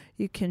there.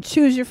 You can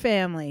choose your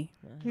family.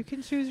 you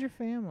can choose your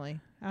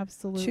family.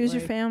 Absolutely. Choose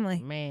your family.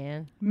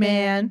 Man.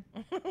 Man.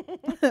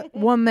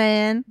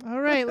 Woman.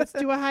 All right, let's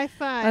do a high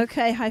five.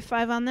 Okay, high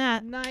five on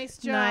that. Nice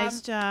job.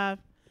 Nice job.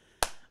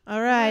 All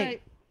All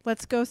right.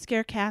 Let's go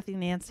scare Kathy,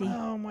 Nancy.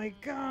 Oh my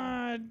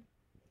God.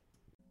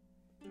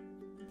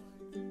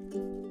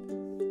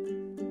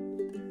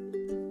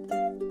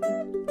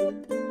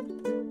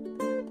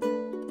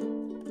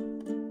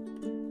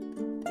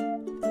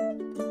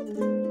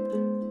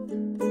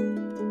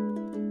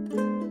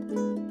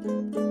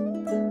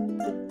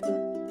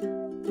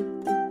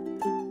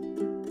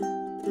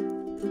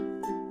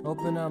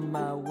 Open up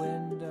my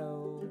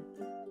window.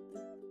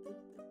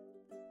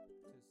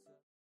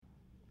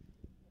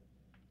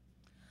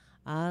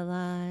 Our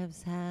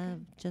lives have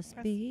just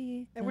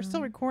begun. And we're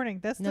still recording.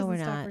 This No, doesn't we're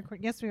stop not.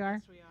 recording. Yes, we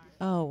are.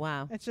 Oh,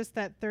 wow. It's just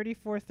that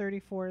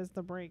 34:34 is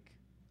the break.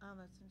 Oh,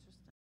 that's interesting.